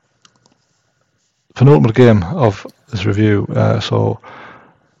 Penultimate game of this review. So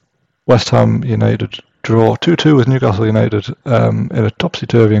West Ham United draw 2-2 with Newcastle United in a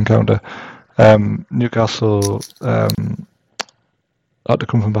topsy-turvy encounter. Newcastle had to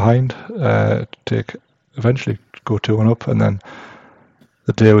come from behind to eventually go 2-1 up, and then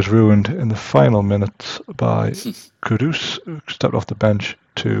the day was ruined in the final minutes by Kudus, who stepped off the bench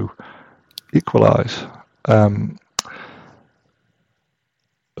to equalise.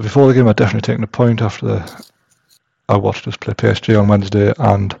 Before the game, I'd definitely taken a point after I watched us play PSG on Wednesday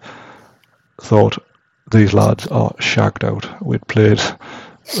and thought these lads are shagged out. We'd played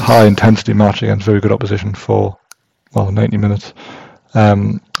high intensity match against very good opposition for 90 minutes.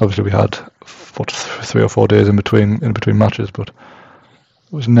 Obviously we had 3 or 4 days in between matches, but it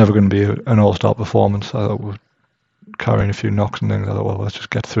was never going to be an all-star performance. I thought we were carrying a few knocks and things. I thought, well, let's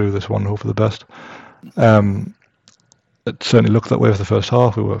just get through this one and hope for the best. It certainly looked that way for the first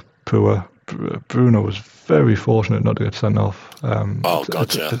half. We were poor. Bruno was very fortunate not to get sent off.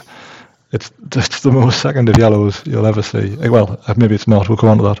 It's just the most second of yellows you'll ever see. Well, maybe it's not. We'll come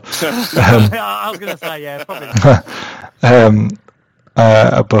on to that. I was going to say, yeah, probably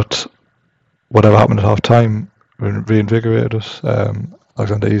not. But whatever happened at half time reinvigorated us.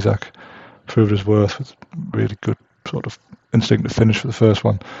 Alexander Isak proved his worth with really good sort of instinct to finish for the first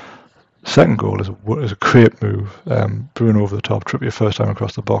one. Second goal is a great move. Bruno over the top, Trippier first time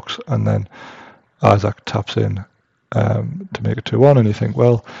across the box, and then Isak taps in to make it 2-1. And you think,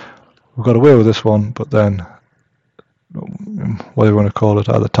 well, we've got away with this one, but then what do you want to call it?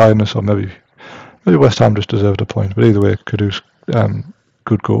 Either tiredness or maybe West Ham just deserved a point. But either way, Kudus,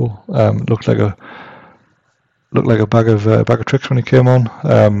 good goal. Looked like a bag of tricks when he came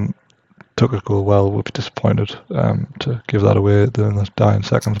on. Took his goal well. Would be disappointed to give that away in the dying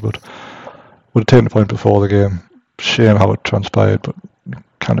seconds, but would have taken the point before the game. Shame how it transpired, but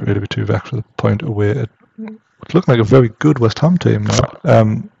can't really be too vexed with the point away. It looked like a very good West Ham team now.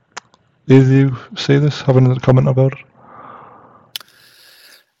 Either of you see this? Have another comment about it?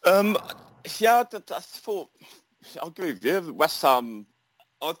 I thought I agree with you. West Ham,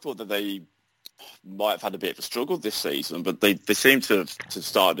 I thought that they might have had a bit of a struggle this season, but they seem to have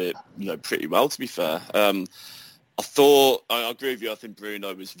started it, pretty well, to be fair. I agree with you. I think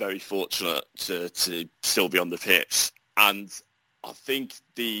Bruno was very fortunate to still be on the pitch. And I think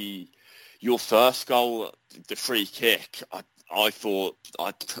your first goal, the free kick, I thought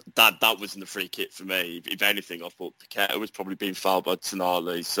that wasn't a free kick for me. If anything, I thought Paqueta was probably being fouled by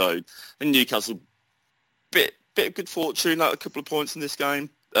Tonali. So I think Newcastle, bit of good fortune, a couple of points in this game.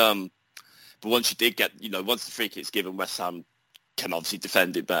 But once you did get, once the free kick's given, West Ham can obviously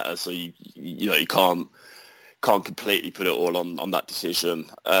defend it better. So you can't completely put it all on that decision.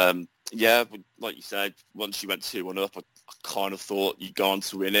 Like you said, once you went 2-1 up, I kind of thought you'd go on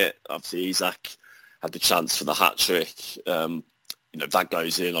to win it. Obviously, Isaac had the chance for the hat-trick. If that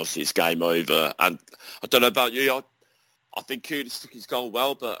goes in, obviously it's game over. And I don't know about you, I think Kudus took his goal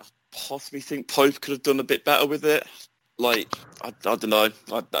well, but I possibly think Pope could have done a bit better with it. I don't know.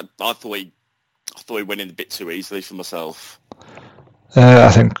 I thought he went in a bit too easily for myself. I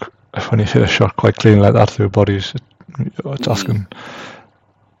think when you hit a shot quite clean like that through bodies, it's asking.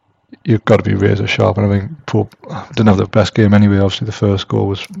 You've got to be razor sharp, and I think Pope didn't have the best game anyway. Obviously, the first goal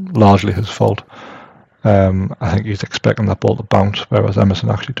was largely his fault. I think he's expecting that ball to bounce, whereas Emerson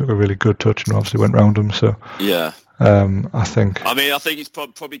actually took a really good touch and obviously went round him. So yeah, I think. I think it's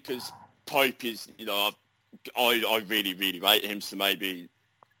probably because Pope is, I really really rate him. So maybe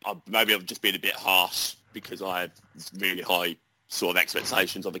I've just been a bit harsh because I had really high sort of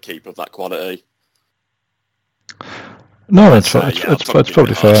expectations of a keeper of that quality. No, it's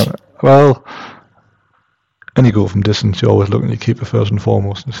probably fair. Well, any goal from distance, you're always looking at your keeper first and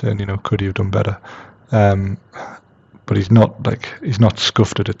foremost and saying, could he have done better? But he's not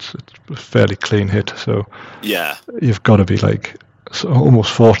scuffed it. It's a fairly clean hit. So yeah, you've got to be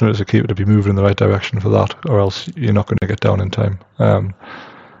almost fortunate as a keeper to be moving in the right direction for that, or else you're not going to get down in time.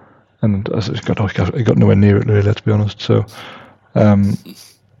 And as he got nowhere near it really, let's be honest. So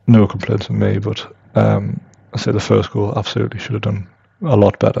no complaints from me, but I say the first goal absolutely should have done a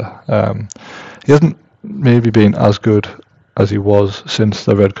lot better. He hasn't maybe been as good as he was since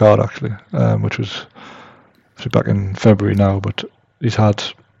the red card, actually, which was back in February now, but he's had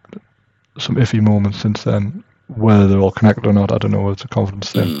some iffy moments since then. Whether they're all connected or not, I don't know. It's a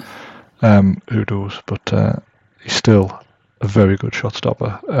confidence thing. Who knows? But he's still a very good shot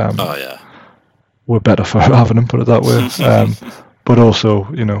stopper. We're better for having him, put it that way. But also,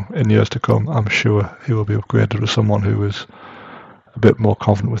 in years to come, I'm sure he will be upgraded with someone who is a bit more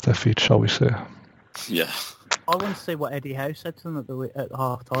confident with their feet, shall we say. Yeah. I want to see what Eddie Howe said to them at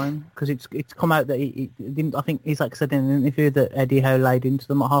half time, because it's come out that he didn't. I think he's said in an interview that Eddie Howe laid into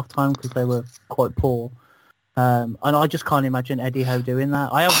them at half time because they were quite poor. And I just can't imagine Eddie Howe doing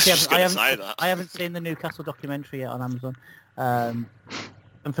that. I haven't seen the Newcastle documentary yet on Amazon.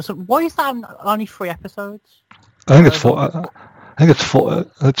 And for some, why is that only 3 episodes? I think it's 4.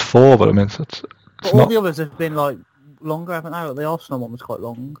 It's 4, but I mean, it's all not. The others have been longer, haven't they? The Arsenal one was quite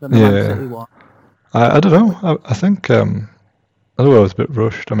long, and the Man City one. I don't know. I think I know it was a bit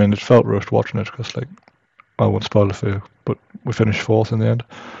rushed. I mean, it felt rushed watching it because, I won't spoil it for you, but we finished 4th in the end.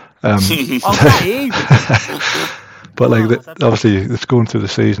 But obviously, it's going through the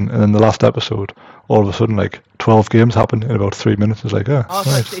season, and then the last episode, all of a sudden, 12 games happened in about 3 minutes. It's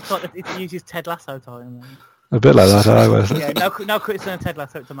nice. It uses Ted Lasso time. A bit like that, I was. Yeah, no criticism of Ted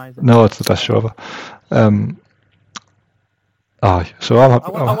Lasso. It's amazing. No, it's the best show ever. So I'm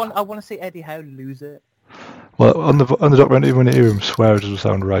happy. I want to see Eddie Howe lose it. Well, on the documentary, when you hear him swear, it doesn't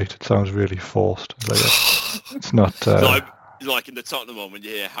sound right. It sounds really forced. It's not. Like in the Tottenham one when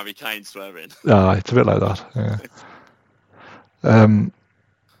you hear Harry Kane swearing. It's a bit like that. Yeah.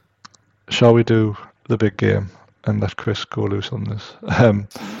 Shall we do the big game and let Chris go loose on this?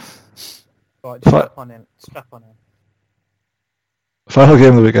 Right, strap on him. Final game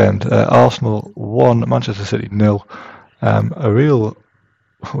of the weekend. Arsenal 1, Manchester City 0. It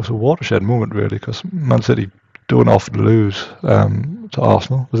was a watershed moment really, because Man City don't often lose to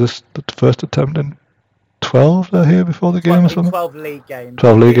Arsenal. Was this the first attempt in 12 they're here before the game or something? 12 league games.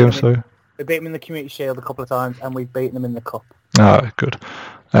 12 league games, sorry. We beat them in the Community Shield a couple of times, and we've beaten them in the Cup. Good.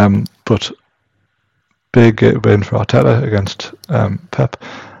 But big win for Arteta against Pep.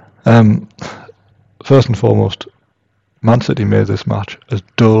 First and foremost, Man City made this match as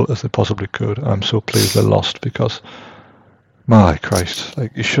dull as they possibly could. I'm so pleased they lost, because, my Christ,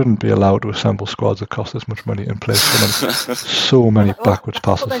 you shouldn't be allowed to assemble squads that cost this much money and play so many backwards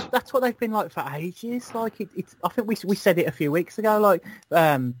passes. That's what they've been like for ages. I think we said it a few weeks ago.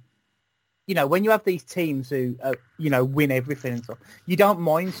 when you have these teams who, win everything and stuff, you don't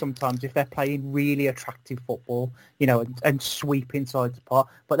mind sometimes if they're playing really attractive football, and sweep inside the pot,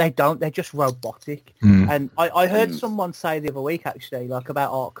 but they don't. They're just robotic. And I heard someone say the other week, actually, like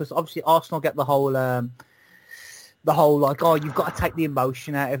about, because obviously Arsenal get the whole like, oh, you've got to take the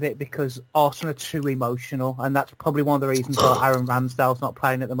emotion out of it because Arsenal are too emotional, and that's probably one of the reasons why Aaron Ramsdale's not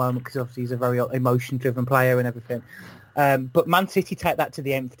playing at the moment, because obviously he's a very emotion-driven player and everything. But Man City take that to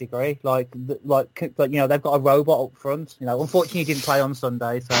the nth degree. Like they've got a robot up front. Unfortunately, he didn't play on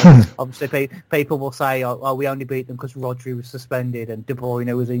Sunday, so obviously people will say, "Oh, we only beat them because Rodri was suspended and De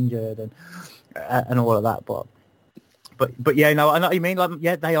Bruyne was injured and all of that." But yeah, no, I know what you mean. Like,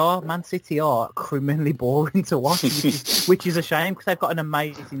 yeah, they are. Man City are criminally boring to watch, which is a shame because they've got an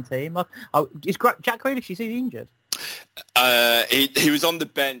amazing team. Like, Jack Grealish, is he injured? He was on the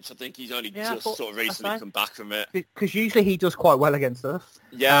bench. I think he's only sort of recently come back from it. Because usually he does quite well against us.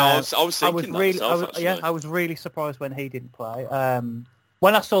 Yeah, I was thinking I was really surprised when he didn't play.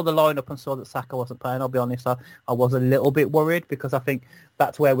 When I saw the lineup and saw that Saka wasn't playing, I'll be honest, I was a little bit worried because I think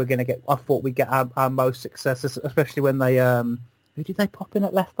that's where we're going to get. I thought we'd get our most success, especially when they. Who did they pop in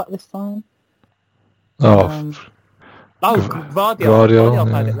at left back this time? Vardy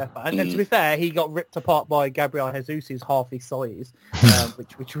played at left back, and to be fair, he got ripped apart by Gabriel Jesus, who's half his size,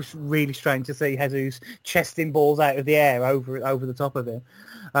 which was really strange to see Jesus chesting balls out of the air over the top of him.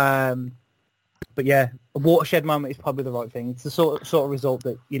 But yeah, a watershed moment is probably the right thing. It's the sort of result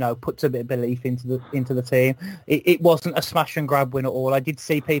that puts a bit of belief into the team. It wasn't a smash and grab win at all. I did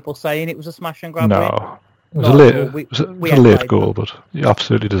see people saying it was a smash and grab win. No, it was a late goal, but you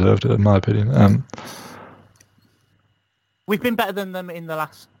absolutely deserved it in my opinion. We've been better than them in the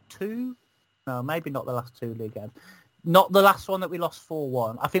last two. No, maybe not the last two league games. Not the last one that we lost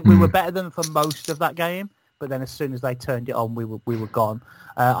 4-1. I think we were better than for most of that game, but then as soon as they turned it on, we were gone.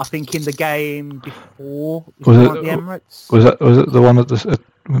 I think in the game before was it the Emirates. Was it the one at the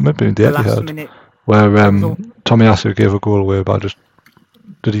maybe the last minute where Tomiyasu gave a goal away by just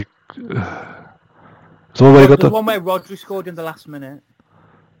did he? The one where Rodri scored in the last minute.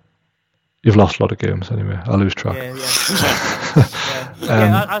 You've lost a lot of games anyway. I lose track.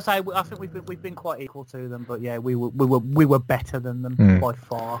 I think we've been quite equal to them, but yeah, we were better than them by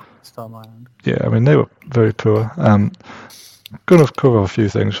far this time around. Yeah, I mean they were very poor. Going to cover a few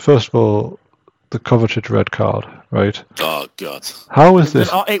things. First of all, the coveted red card, right? Oh God! How is this?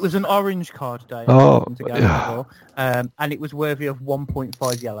 It was an orange card, Dave. And it was worthy of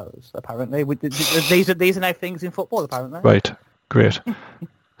 1.5 yellows. Apparently, these are now things in football. Apparently, right? Great.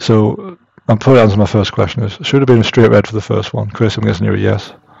 So. I'm putting answer my first question is, should have been a straight red for the first one. Chris, I'm guessing you're a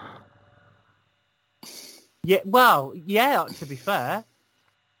yes. Yeah, well, yeah, to be fair.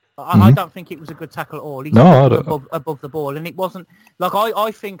 I don't think it was a good tackle at all. He above the ball, and it wasn't... Like,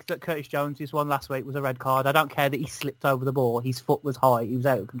 I think that Curtis Jones's one last week was a red card. I don't care that he slipped over the ball. His foot was high. He was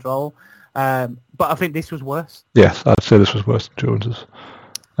out of control. But I think this was worse. Yes, I'd say this was worse than Jones's.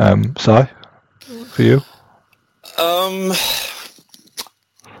 Si, for you?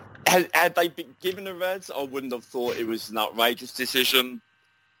 Had they been given a red, I wouldn't have thought it was an outrageous decision.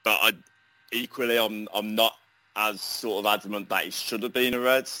 But I'm not as sort of adamant that it should have been a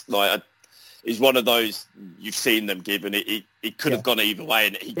red. Like, it's one of those you've seen them given it. It could have gone either way,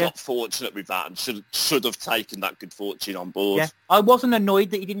 and he got fortunate with that, and should have taken that good fortune on board. Yeah, I wasn't annoyed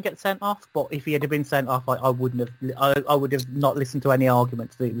that he didn't get sent off, but if he had been sent off, I wouldn't have. I would have not listened to any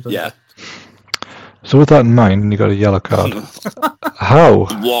arguments that he was. Yeah. So with that in mind, and you got a yellow card. How?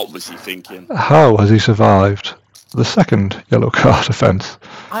 What was he thinking? How has he survived the second yellow card offence?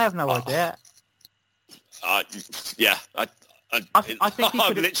 I have no idea. I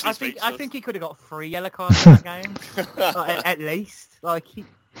think he could have got 3 yellow cards in that game, at least. Like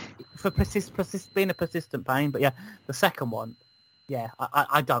for being a persistent pain. But yeah, the second one, yeah,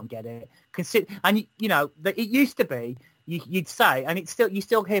 I don't get it. And it used to be. You'd say, and you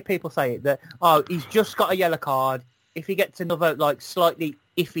still hear people say it, that, oh, he's just got a yellow card. If he gets another, like, slightly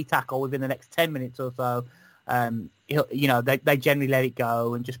iffy tackle within the next 10 minutes or so, they generally let it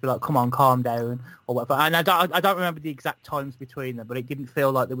go and just be like, come on, calm down, or whatever. And I don't remember the exact times between them, but it didn't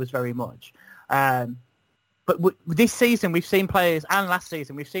feel like there was very much. But this season, we've seen players, and last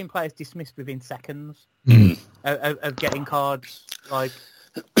season, we've seen players dismissed within seconds of getting cards, like...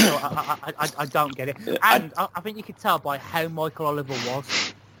 So I don't get it, and I think you could tell by how Michael Oliver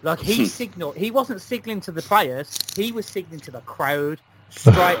was. Like he wasn't signalling to the players; he was signalling to the crowd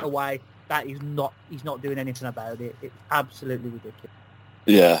straight away that he's not doing anything about it. It's absolutely ridiculous.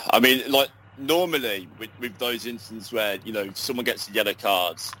 Yeah, I mean, like normally with those instances where someone gets a yellow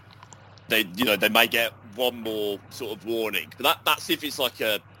cards, they may get one more sort of warning, but that's if it's like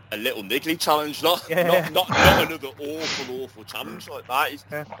a a little niggly challenge, not another awful challenge like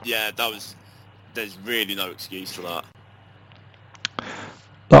that. There's really no excuse for that.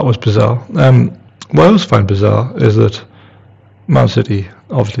 That was bizarre. What I also find bizarre is that Man City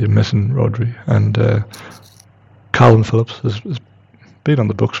obviously are missing Rodri, and Calvin Phillips has been on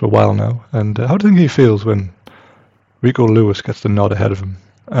the books for a while now. And how do you think he feels when Rico Lewis gets the nod ahead of him,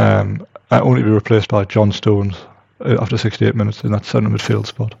 only to be replaced by John Stones after 68 minutes in that centre midfield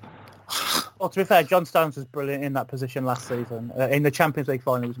spot? Well, to be fair, John Stones was brilliant in that position last season. In the Champions League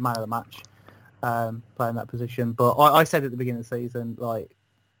final, he was man of the match, playing that position. But I said at the beginning of the season, like,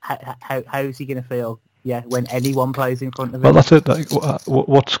 how is he going to feel? Yeah, when anyone plays in front of him. Well, that's it. Like,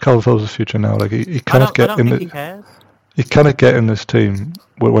 what's Calvin Phillips' future now? Like, he cannot get in. He cares. He cannot get in this team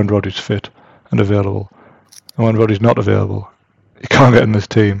when Rodri's fit and available, and when Rodri's not available, he can't get in this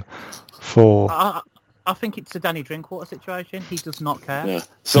team. I think it's a Danny Drinkwater situation. He does not care. Yeah.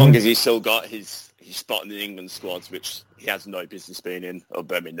 As long as he's still got his spot in the England squads, which he has no business being in.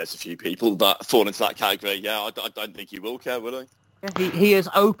 I mean, there's a few people that fall into that category. Yeah, I don't think he will care, will he? Yeah, he has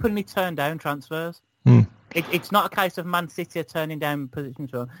openly turned down transfers. It's not a case of Man City turning down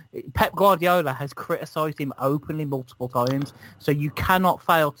positions for him. Pep Guardiola has criticised him openly multiple times, so you cannot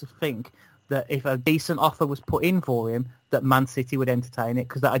fail to think that if a decent offer was put in for him, that Man City would entertain it,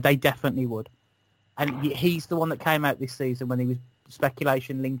 because they definitely would. And he's the one that came out this season when he was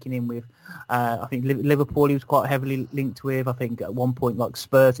speculation linking him with, I think Liverpool he was quite heavily linked with. I think at one point like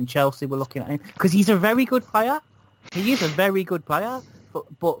Spurs and Chelsea were looking at him, because he's a very good player. He is a very good player,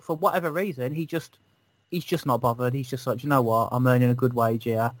 but for whatever reason, he's just not bothered. He's just like, you know what, I'm earning a good wage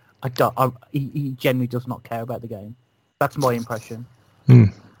here. He generally does not care about the game. That's my impression.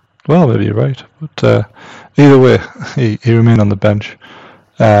 Well, maybe you're right, but either way, he remained on the bench.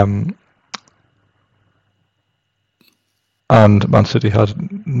 And Man City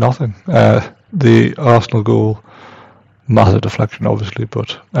had nothing. The Arsenal goal, massive deflection, obviously,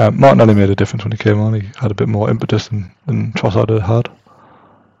 but Martinelli made a difference when he came on. He had a bit more impetus than Trossard had.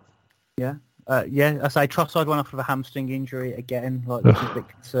 Yeah. I say Trossard went off with a hamstring injury again, which is a bit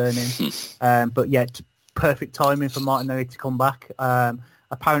concerning. But yeah, perfect timing for Martinelli to come back.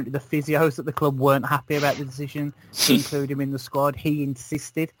 Apparently the physios at the club weren't happy about the decision to include him in the squad. He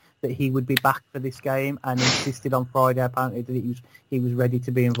insisted that he would be back for this game, and insisted on Friday apparently that he was ready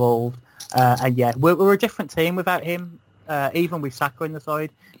to be involved. And yeah, we're a different team without him. Even with Saka in the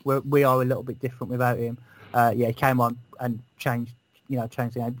side, we are a little bit different without him. He came on and changed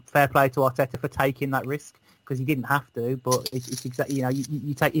the game. Fair play to Arteta for taking that risk, because he didn't have to, but it's exactly,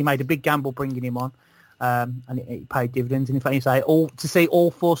 you made a big gamble bringing him on, and it paid dividends. And in fact, to see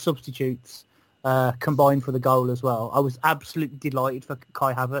all four substitutes combined for the goal as well, I was absolutely delighted for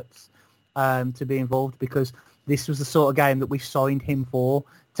Kai Havertz to be involved, because this was the sort of game that we signed him for,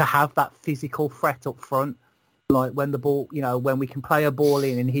 to have that physical threat up front, like when the ball, when we can play a ball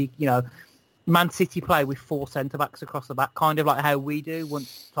in, and he, Man City play with four centre-backs across the back, kind of like how we do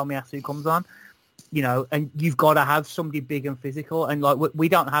once Tomiyasu comes on, and you've got to have somebody big and physical, and like we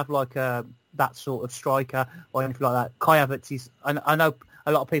don't have like that sort of striker or anything like that. Kai Havertz is, I know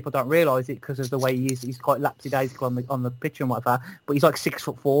a lot of people don't realise it because of the way he is. He's quite lapsy-daisical on the pitch and whatever, but he's like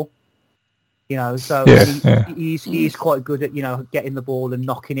 6'4", so he's quite good at, getting the ball and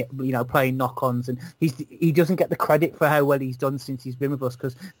knocking it, playing knock-ons, and he doesn't get the credit for how well he's done since he's been with us,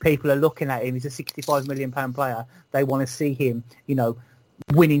 because people are looking at him. He's a £65 million player. They want to see him,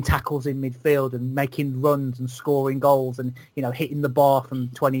 winning tackles in midfield and making runs and scoring goals and, hitting the bar from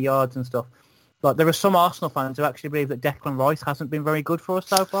 20 yards and stuff. Like, there are some Arsenal fans who actually believe that Declan Rice hasn't been very good for us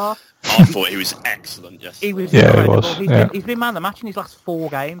so far. I thought he was excellent yesterday. He was incredible. He's been man of the match in his last 4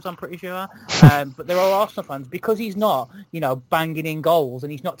 games, I'm pretty sure. But there are Arsenal fans, because he's not, banging in goals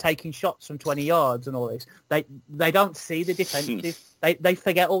and he's not taking shots from 20 yards and all this, they don't see the defensive. They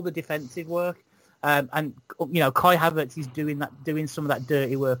forget all the defensive work. And Kai Havertz is doing some of that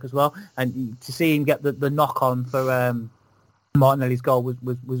dirty work as well. And to see him get the knock on for Martinelli's goal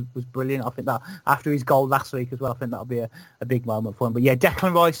was brilliant. I think that after his goal last week as well, I think that'll be a big moment for him. But yeah,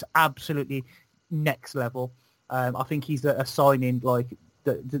 Declan Rice, absolutely next level. I think he's a signing like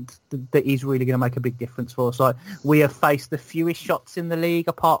that he's really going to make a big difference for us. Like, we have faced the fewest shots in the league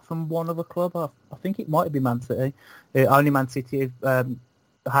apart from one other club. I think it might have been Man City. Only Man City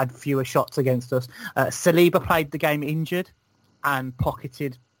had fewer shots against us. Saliba played the game injured and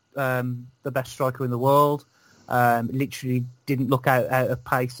pocketed the best striker in the world. Literally didn't look out of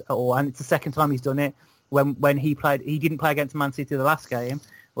pace at all, and it's the second time he's done it. When he didn't play against Man City the last game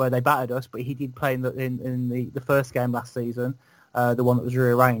where they battered us, but he did play in the first game last season, the one that was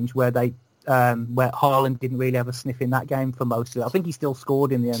rearranged, where they where Haaland didn't really have a sniff in that game for most of it. I think he still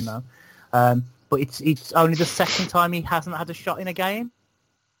scored in the end though. But it's only the second time he hasn't had a shot in a game.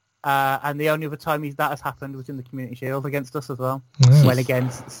 And the only other time that has happened was in the Community Shield against us as well. Nice. When again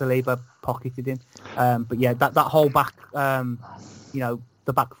Saliba pocketed him. But yeah, that whole back,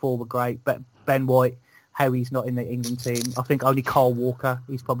 the back four were great. But Ben White, how he's not in the England team. I think only Kyle Walker,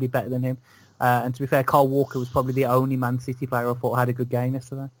 he's probably better than him. And to be fair, Kyle Walker was probably the only Man City player I thought had a good game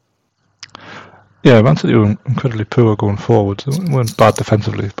yesterday. Yeah, Man City were incredibly poor going forward. They weren't bad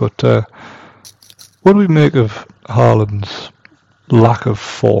defensively, but what do we make of Haaland's lack of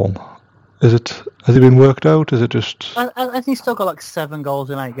form? Has he been worked out? Is it just? Hasn't he still got like 7 goals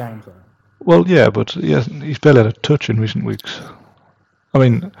in 8 games? Though? Well, yeah, but he's barely had a touch in recent weeks. I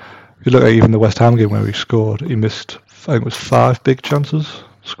mean, if you look at even the West Ham game where he scored, he missed, I think it was 5 big chances,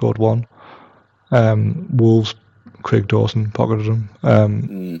 scored 1. Wolves, Craig Dawson pocketed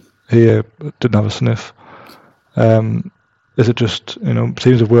him. He didn't have a sniff. Is it just,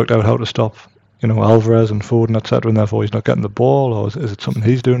 teams have worked out how to stop, Alvarez and Foden, etc., and therefore he's not getting the ball, or is it something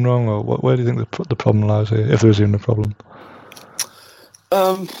he's doing wrong, or where do you think the problem lies here, if there is even a problem?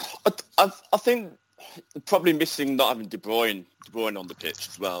 I think probably missing not having De Bruyne on the pitch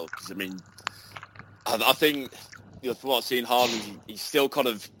as well, because I think from what I've seen, Haaland, he's still kind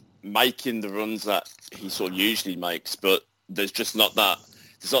of making the runs that he sort of usually makes, but there's just not that.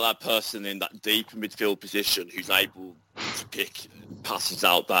 There's not that person in that deep midfield position who's able to pick passes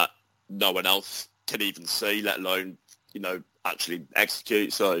out that no one else can even see, let alone, actually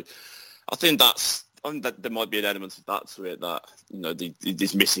execute. So I think that there might be an element of that to it, that,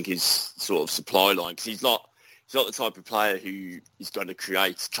 he's missing his sort of supply line, because he's not the type of player who is going to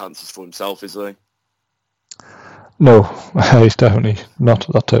create chances for himself, is he? No, he's definitely not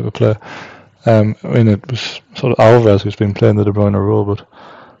that type of player. It was sort of Alvarez who's been playing the De Bruyne role, but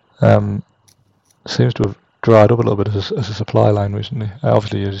seems to have dried up a little bit as a supply line recently.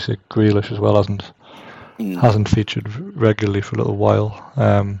 Obviously, as you say, Grealish as well hasn't featured regularly for a little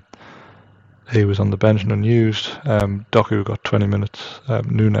while. He was on the bench and unused. Doku got 20 minutes.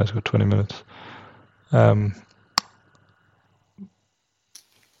 Nunes got 20 minutes.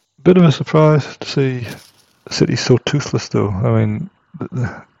 Bit of a surprise to see City so toothless, though. I mean,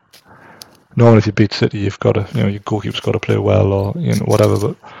 normally if you beat City, you've got to, your goalkeeper's got to play well, or whatever.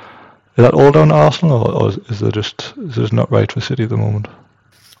 But is that all down to Arsenal, or is there just not right for City at the moment?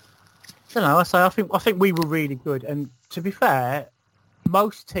 I don't know. I think we were really good, and to be fair,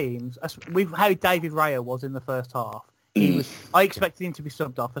 most teams, how David Raya was in the first half. I expected him to be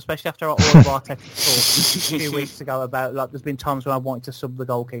subbed off, especially after all of our talk a few weeks ago about, like, there's been times when I wanted to sub the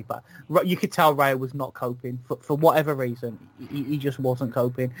goalkeeper. You could tell Raya was not coping for whatever reason. He just wasn't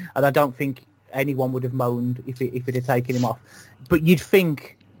coping, and I don't think anyone would have moaned if it had taken him off. But you'd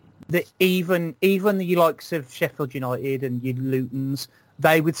think that even the likes of Sheffield United and your Lutons,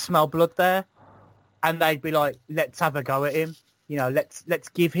 they would smell blood there, and they'd be like, let's have a go at him. Let's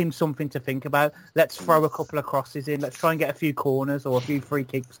give him something to think about. Let's throw a couple of crosses in. Let's try and get a few corners or a few free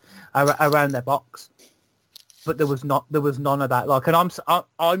kicks around their box. But there was none of that. Like, and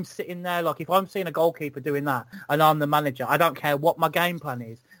I'm sitting there, like, if I'm seeing a goalkeeper doing that and I'm the manager, I don't care what my game plan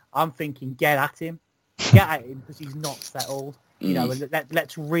is. I'm thinking, get at him because he's not settled.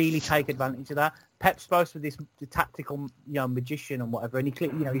 Let's really take advantage of that. Pep's supposed to be the tactical, magician and whatever, and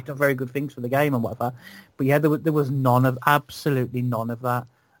he's done very good things for the game and whatever. But yeah, there was absolutely none of that.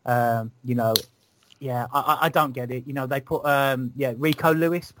 I don't get it. They put Rico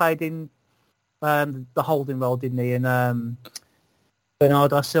Lewis played in the holding role, didn't he? And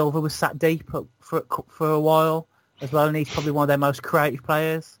Bernardo Silva was sat deep for a while as well, and he's probably one of their most creative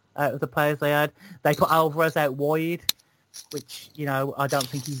players out of the players they had. They put Alvarez out wide, which, I don't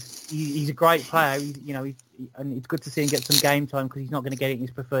think he's a great player. And it's good to see him get some game time because he's not going to get it in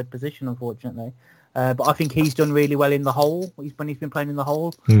his preferred position, unfortunately. But I think he's done really well in the hole. He's been playing in the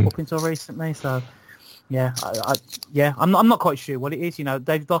hole up until recently. So, yeah, I'm not quite sure what it is.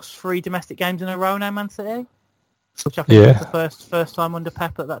 They've lost 3 domestic games in a row now, Man City, which I think is the first time under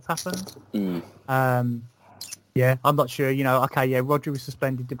Pep that's happened. I'm not sure. Rodri was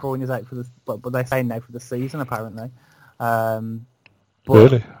suspended. De Bruyne is out but they're saying now for the season apparently.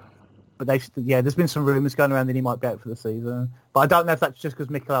 Really? But there's been some rumours going around that he might be out for the season. But I don't know if that's just because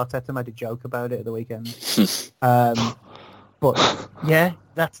Mikel Arteta made a joke about it at the weekend. But yeah,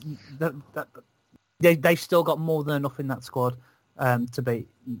 they've still got more than enough in that squad to beat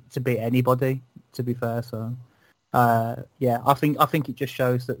anybody. To be fair, so I think it just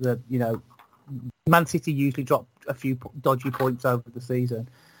shows that Man City usually drop a few dodgy points over the season.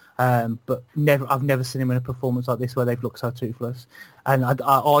 But I've never seen him in a performance like this where they've looked so toothless. And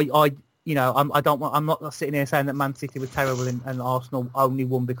I I'm not sitting here saying that Man City were terrible and Arsenal only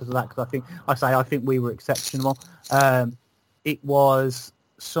won because of that. Because I think we were exceptional. It was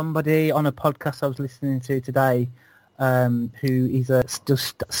somebody on a podcast I was listening to today, who is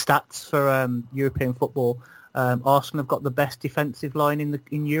does stats for European football. Arsenal have got the best defensive line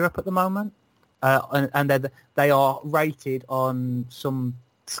in Europe at the moment, and they are rated on some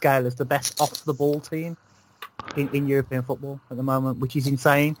scale as the best off the ball team in European football at the moment, which is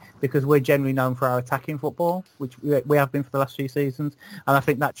insane because we're generally known for our attacking football, which we have been for the last few seasons. And I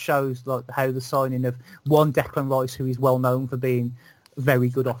think that shows like how the signing of one Declan Rice, who is well known for being very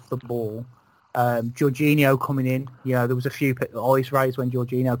good off the ball, Jorginho coming in. There was a few eyes raised when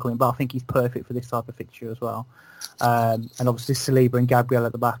Jorginho came in, but I think he's perfect for this type of fixture as well. And obviously Saliba and Gabriel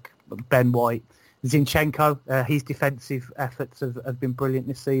at the back, Ben White, Zinchenko, his defensive efforts have been brilliant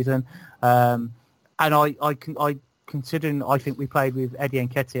this season. And considering I think we played with Eddie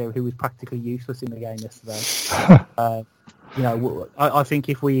Nketiah, who was practically useless in the game yesterday. I think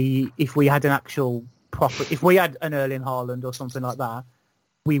if we had an actual proper, if we had an Erling Haaland or something like that,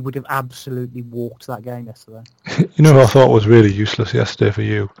 we would have absolutely walked that game yesterday. You know who I thought was really useless yesterday for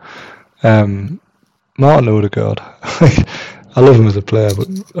you? Martin Odegaard. I love him as a player, but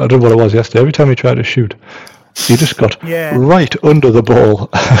I don't know what it was yesterday. Every time he tried to shoot, he just got right under the ball.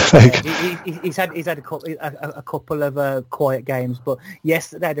 He's had a couple of quiet games, but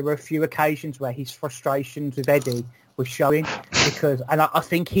yesterday there were a few occasions where his frustrations with Eddie was showing and I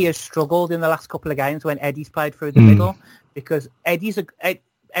think he has struggled in the last couple of games when Eddie's played through the middle, because Eddie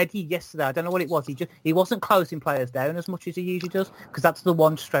yesterday, I don't know what it was, he wasn't closing players down as much as he usually does, because that's the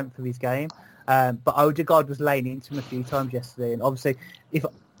one strength of his game. But Odegaard was laying into him a few times yesterday, and obviously if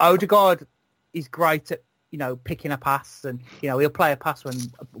Odegaard is great at picking a pass, and he'll play a pass when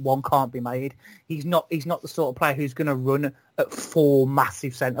one can't be made. He's not the sort of player who's going to run at four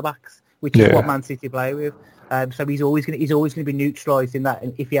massive centre backs, which is what Man City play with. So he's always going to be neutralised in that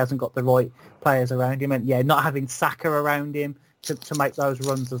if he hasn't got the right players around him, and not having Saka around him to make those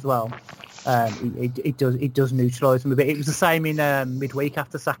runs as well. It does neutralise him a bit. It was the same in midweek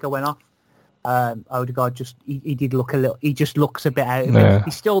after Saka went off. Odegaard he did look a little. He just looks a bit out of it.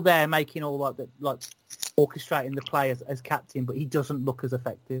 He's still there making all like orchestrating the players as captain, but he doesn't look as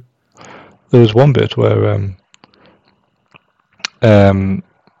effective. There was one bit where I can't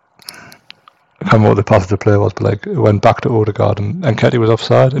remember what the path of the play was, but it went back to Odegaard and Nketiah was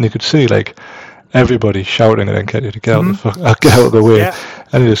offside, and you could see everybody shouting at Nketiah to get out of the way,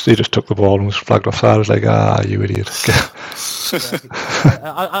 and he just took the ball and was flagged offside. I was like, you idiot.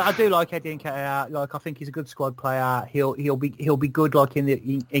 I do like Eddie Nketiah. I think he's a good squad player. He'll be good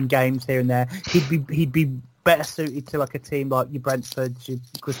in games here and there. He'd be better suited to a team like your Brentford, your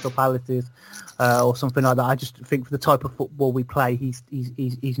Crystal Palaces, or something like that. I just think for the type of football we play,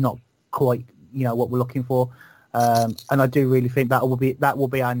 he's not quite what we're looking for. And I do really think that will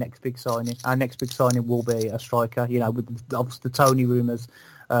be our next big signing. Our next big signing will be a striker. With obviously the Tony rumours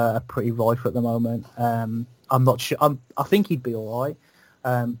are pretty rife at the moment. I'm not sure. I think he'd be all right,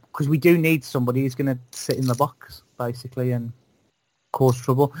 because we do need somebody who's going to sit in the box basically and cause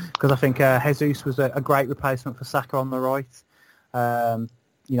trouble. Because I think Jesus was a great replacement for Saka on the right. I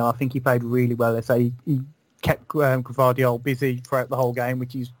think he played really well. So he kept Gvardiol busy throughout the whole game,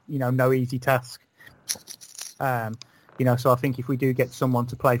 which is no easy task. So I think if we do get someone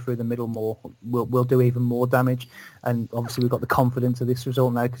to play through the middle more, we'll do even more damage. And obviously we've got the confidence of this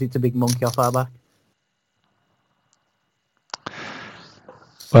result now because it's a big monkey off our back.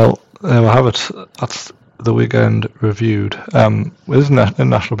 Well, there we have it. That's the weekend reviewed. This is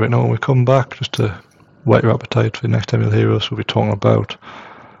international break now. When we come back, just to whet your appetite for the next time you'll hear us, we'll be talking about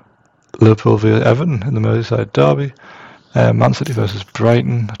Liverpool via Everton in the Merseyside derby. Man City versus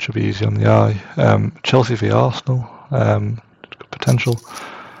Brighton, that should be easy on the eye. Chelsea v Arsenal, good potential.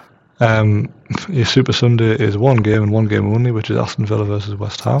 Your Super Sunday is one game and one game only, which is Aston Villa versus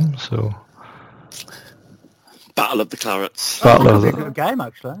West Ham. So Battle of the Clarets. That'll be a good game,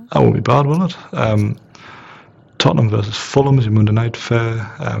 actually. That won't be bad, will it? Tottenham versus Fulham is your Monday night fare.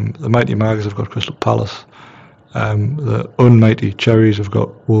 The Mighty Mags have got Crystal Palace. The Unmighty Cherries have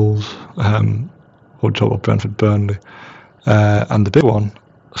got Wolves. We'll talk about Brentford, Burnley. And the big one,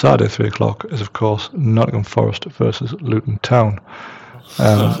 Saturday 3 o'clock, is of course Nottingham Forest versus Luton Town.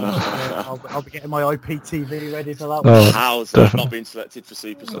 I'll be getting my IPTV ready for that one. How's that not been selected for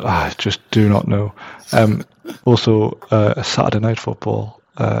Super Sunday? I just do not know. Also, a Saturday night football,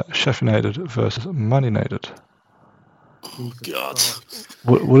 Sheffield United versus Man United. Oh, God.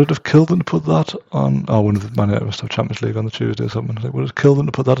 Would it have killed them to put that on? Oh, one of the Man United must have Champions League on the Tuesday or something. Would it have killed them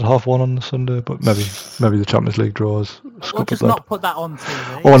to put that at 1:30 on the Sunday? But maybe the Champions League draws Or just not put that on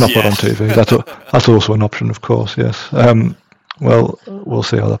TV. Or not put on TV. That's also an option, of course, yes. Well, we'll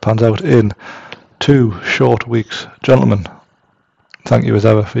see how that pans out in 2 short weeks. Gentlemen, thank you as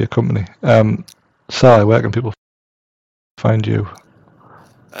ever for your company. Si, where can people find you?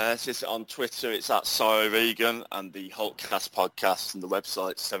 It's just on Twitter, it's at Sorry Regan, and the Hulkcast podcast and the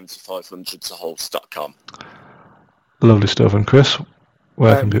website 7500toholts.com. Lovely stuff. And Chris,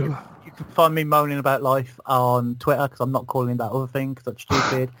 where can people... You can find me moaning about life on Twitter, because I'm not calling that other thing because that's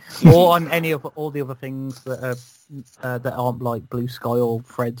stupid, or on any of all the other things that are that aren't like Blue Sky or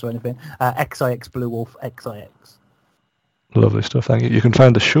Threads or anything. XIX Blue Wolf XIX. Lovely stuff, thank you. You can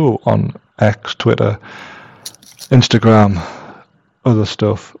find the show on X, Twitter, Instagram, other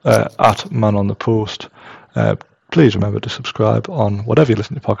stuff, at Man on the Post. Please remember to subscribe on whatever you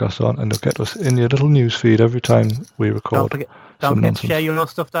listen to podcasts on, and you'll get us in your little news feed every time we record. Don't forget to share your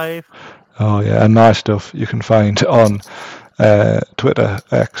stuff, Dave. Oh yeah, and my stuff you can find on Twitter,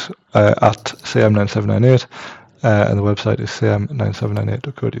 X, at CM9798, and the website is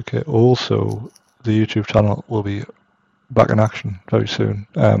cm9798.co.uk. Also, the YouTube channel will be back in action very soon,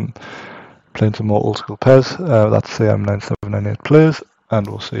 playing some more old school Pez. That's CM9798 Plays, and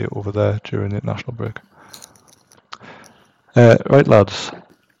we'll see you over there during the international break. Right, lads,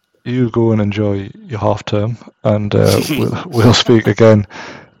 you go and enjoy your half term, and we'll speak again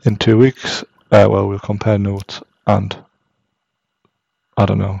in 2 weeks. We'll compare notes and, I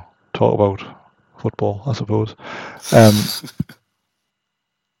don't know, talk about football, I suppose.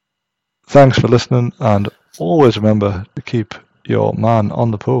 Thanks for listening, and always remember to keep your man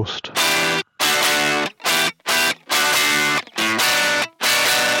on the post.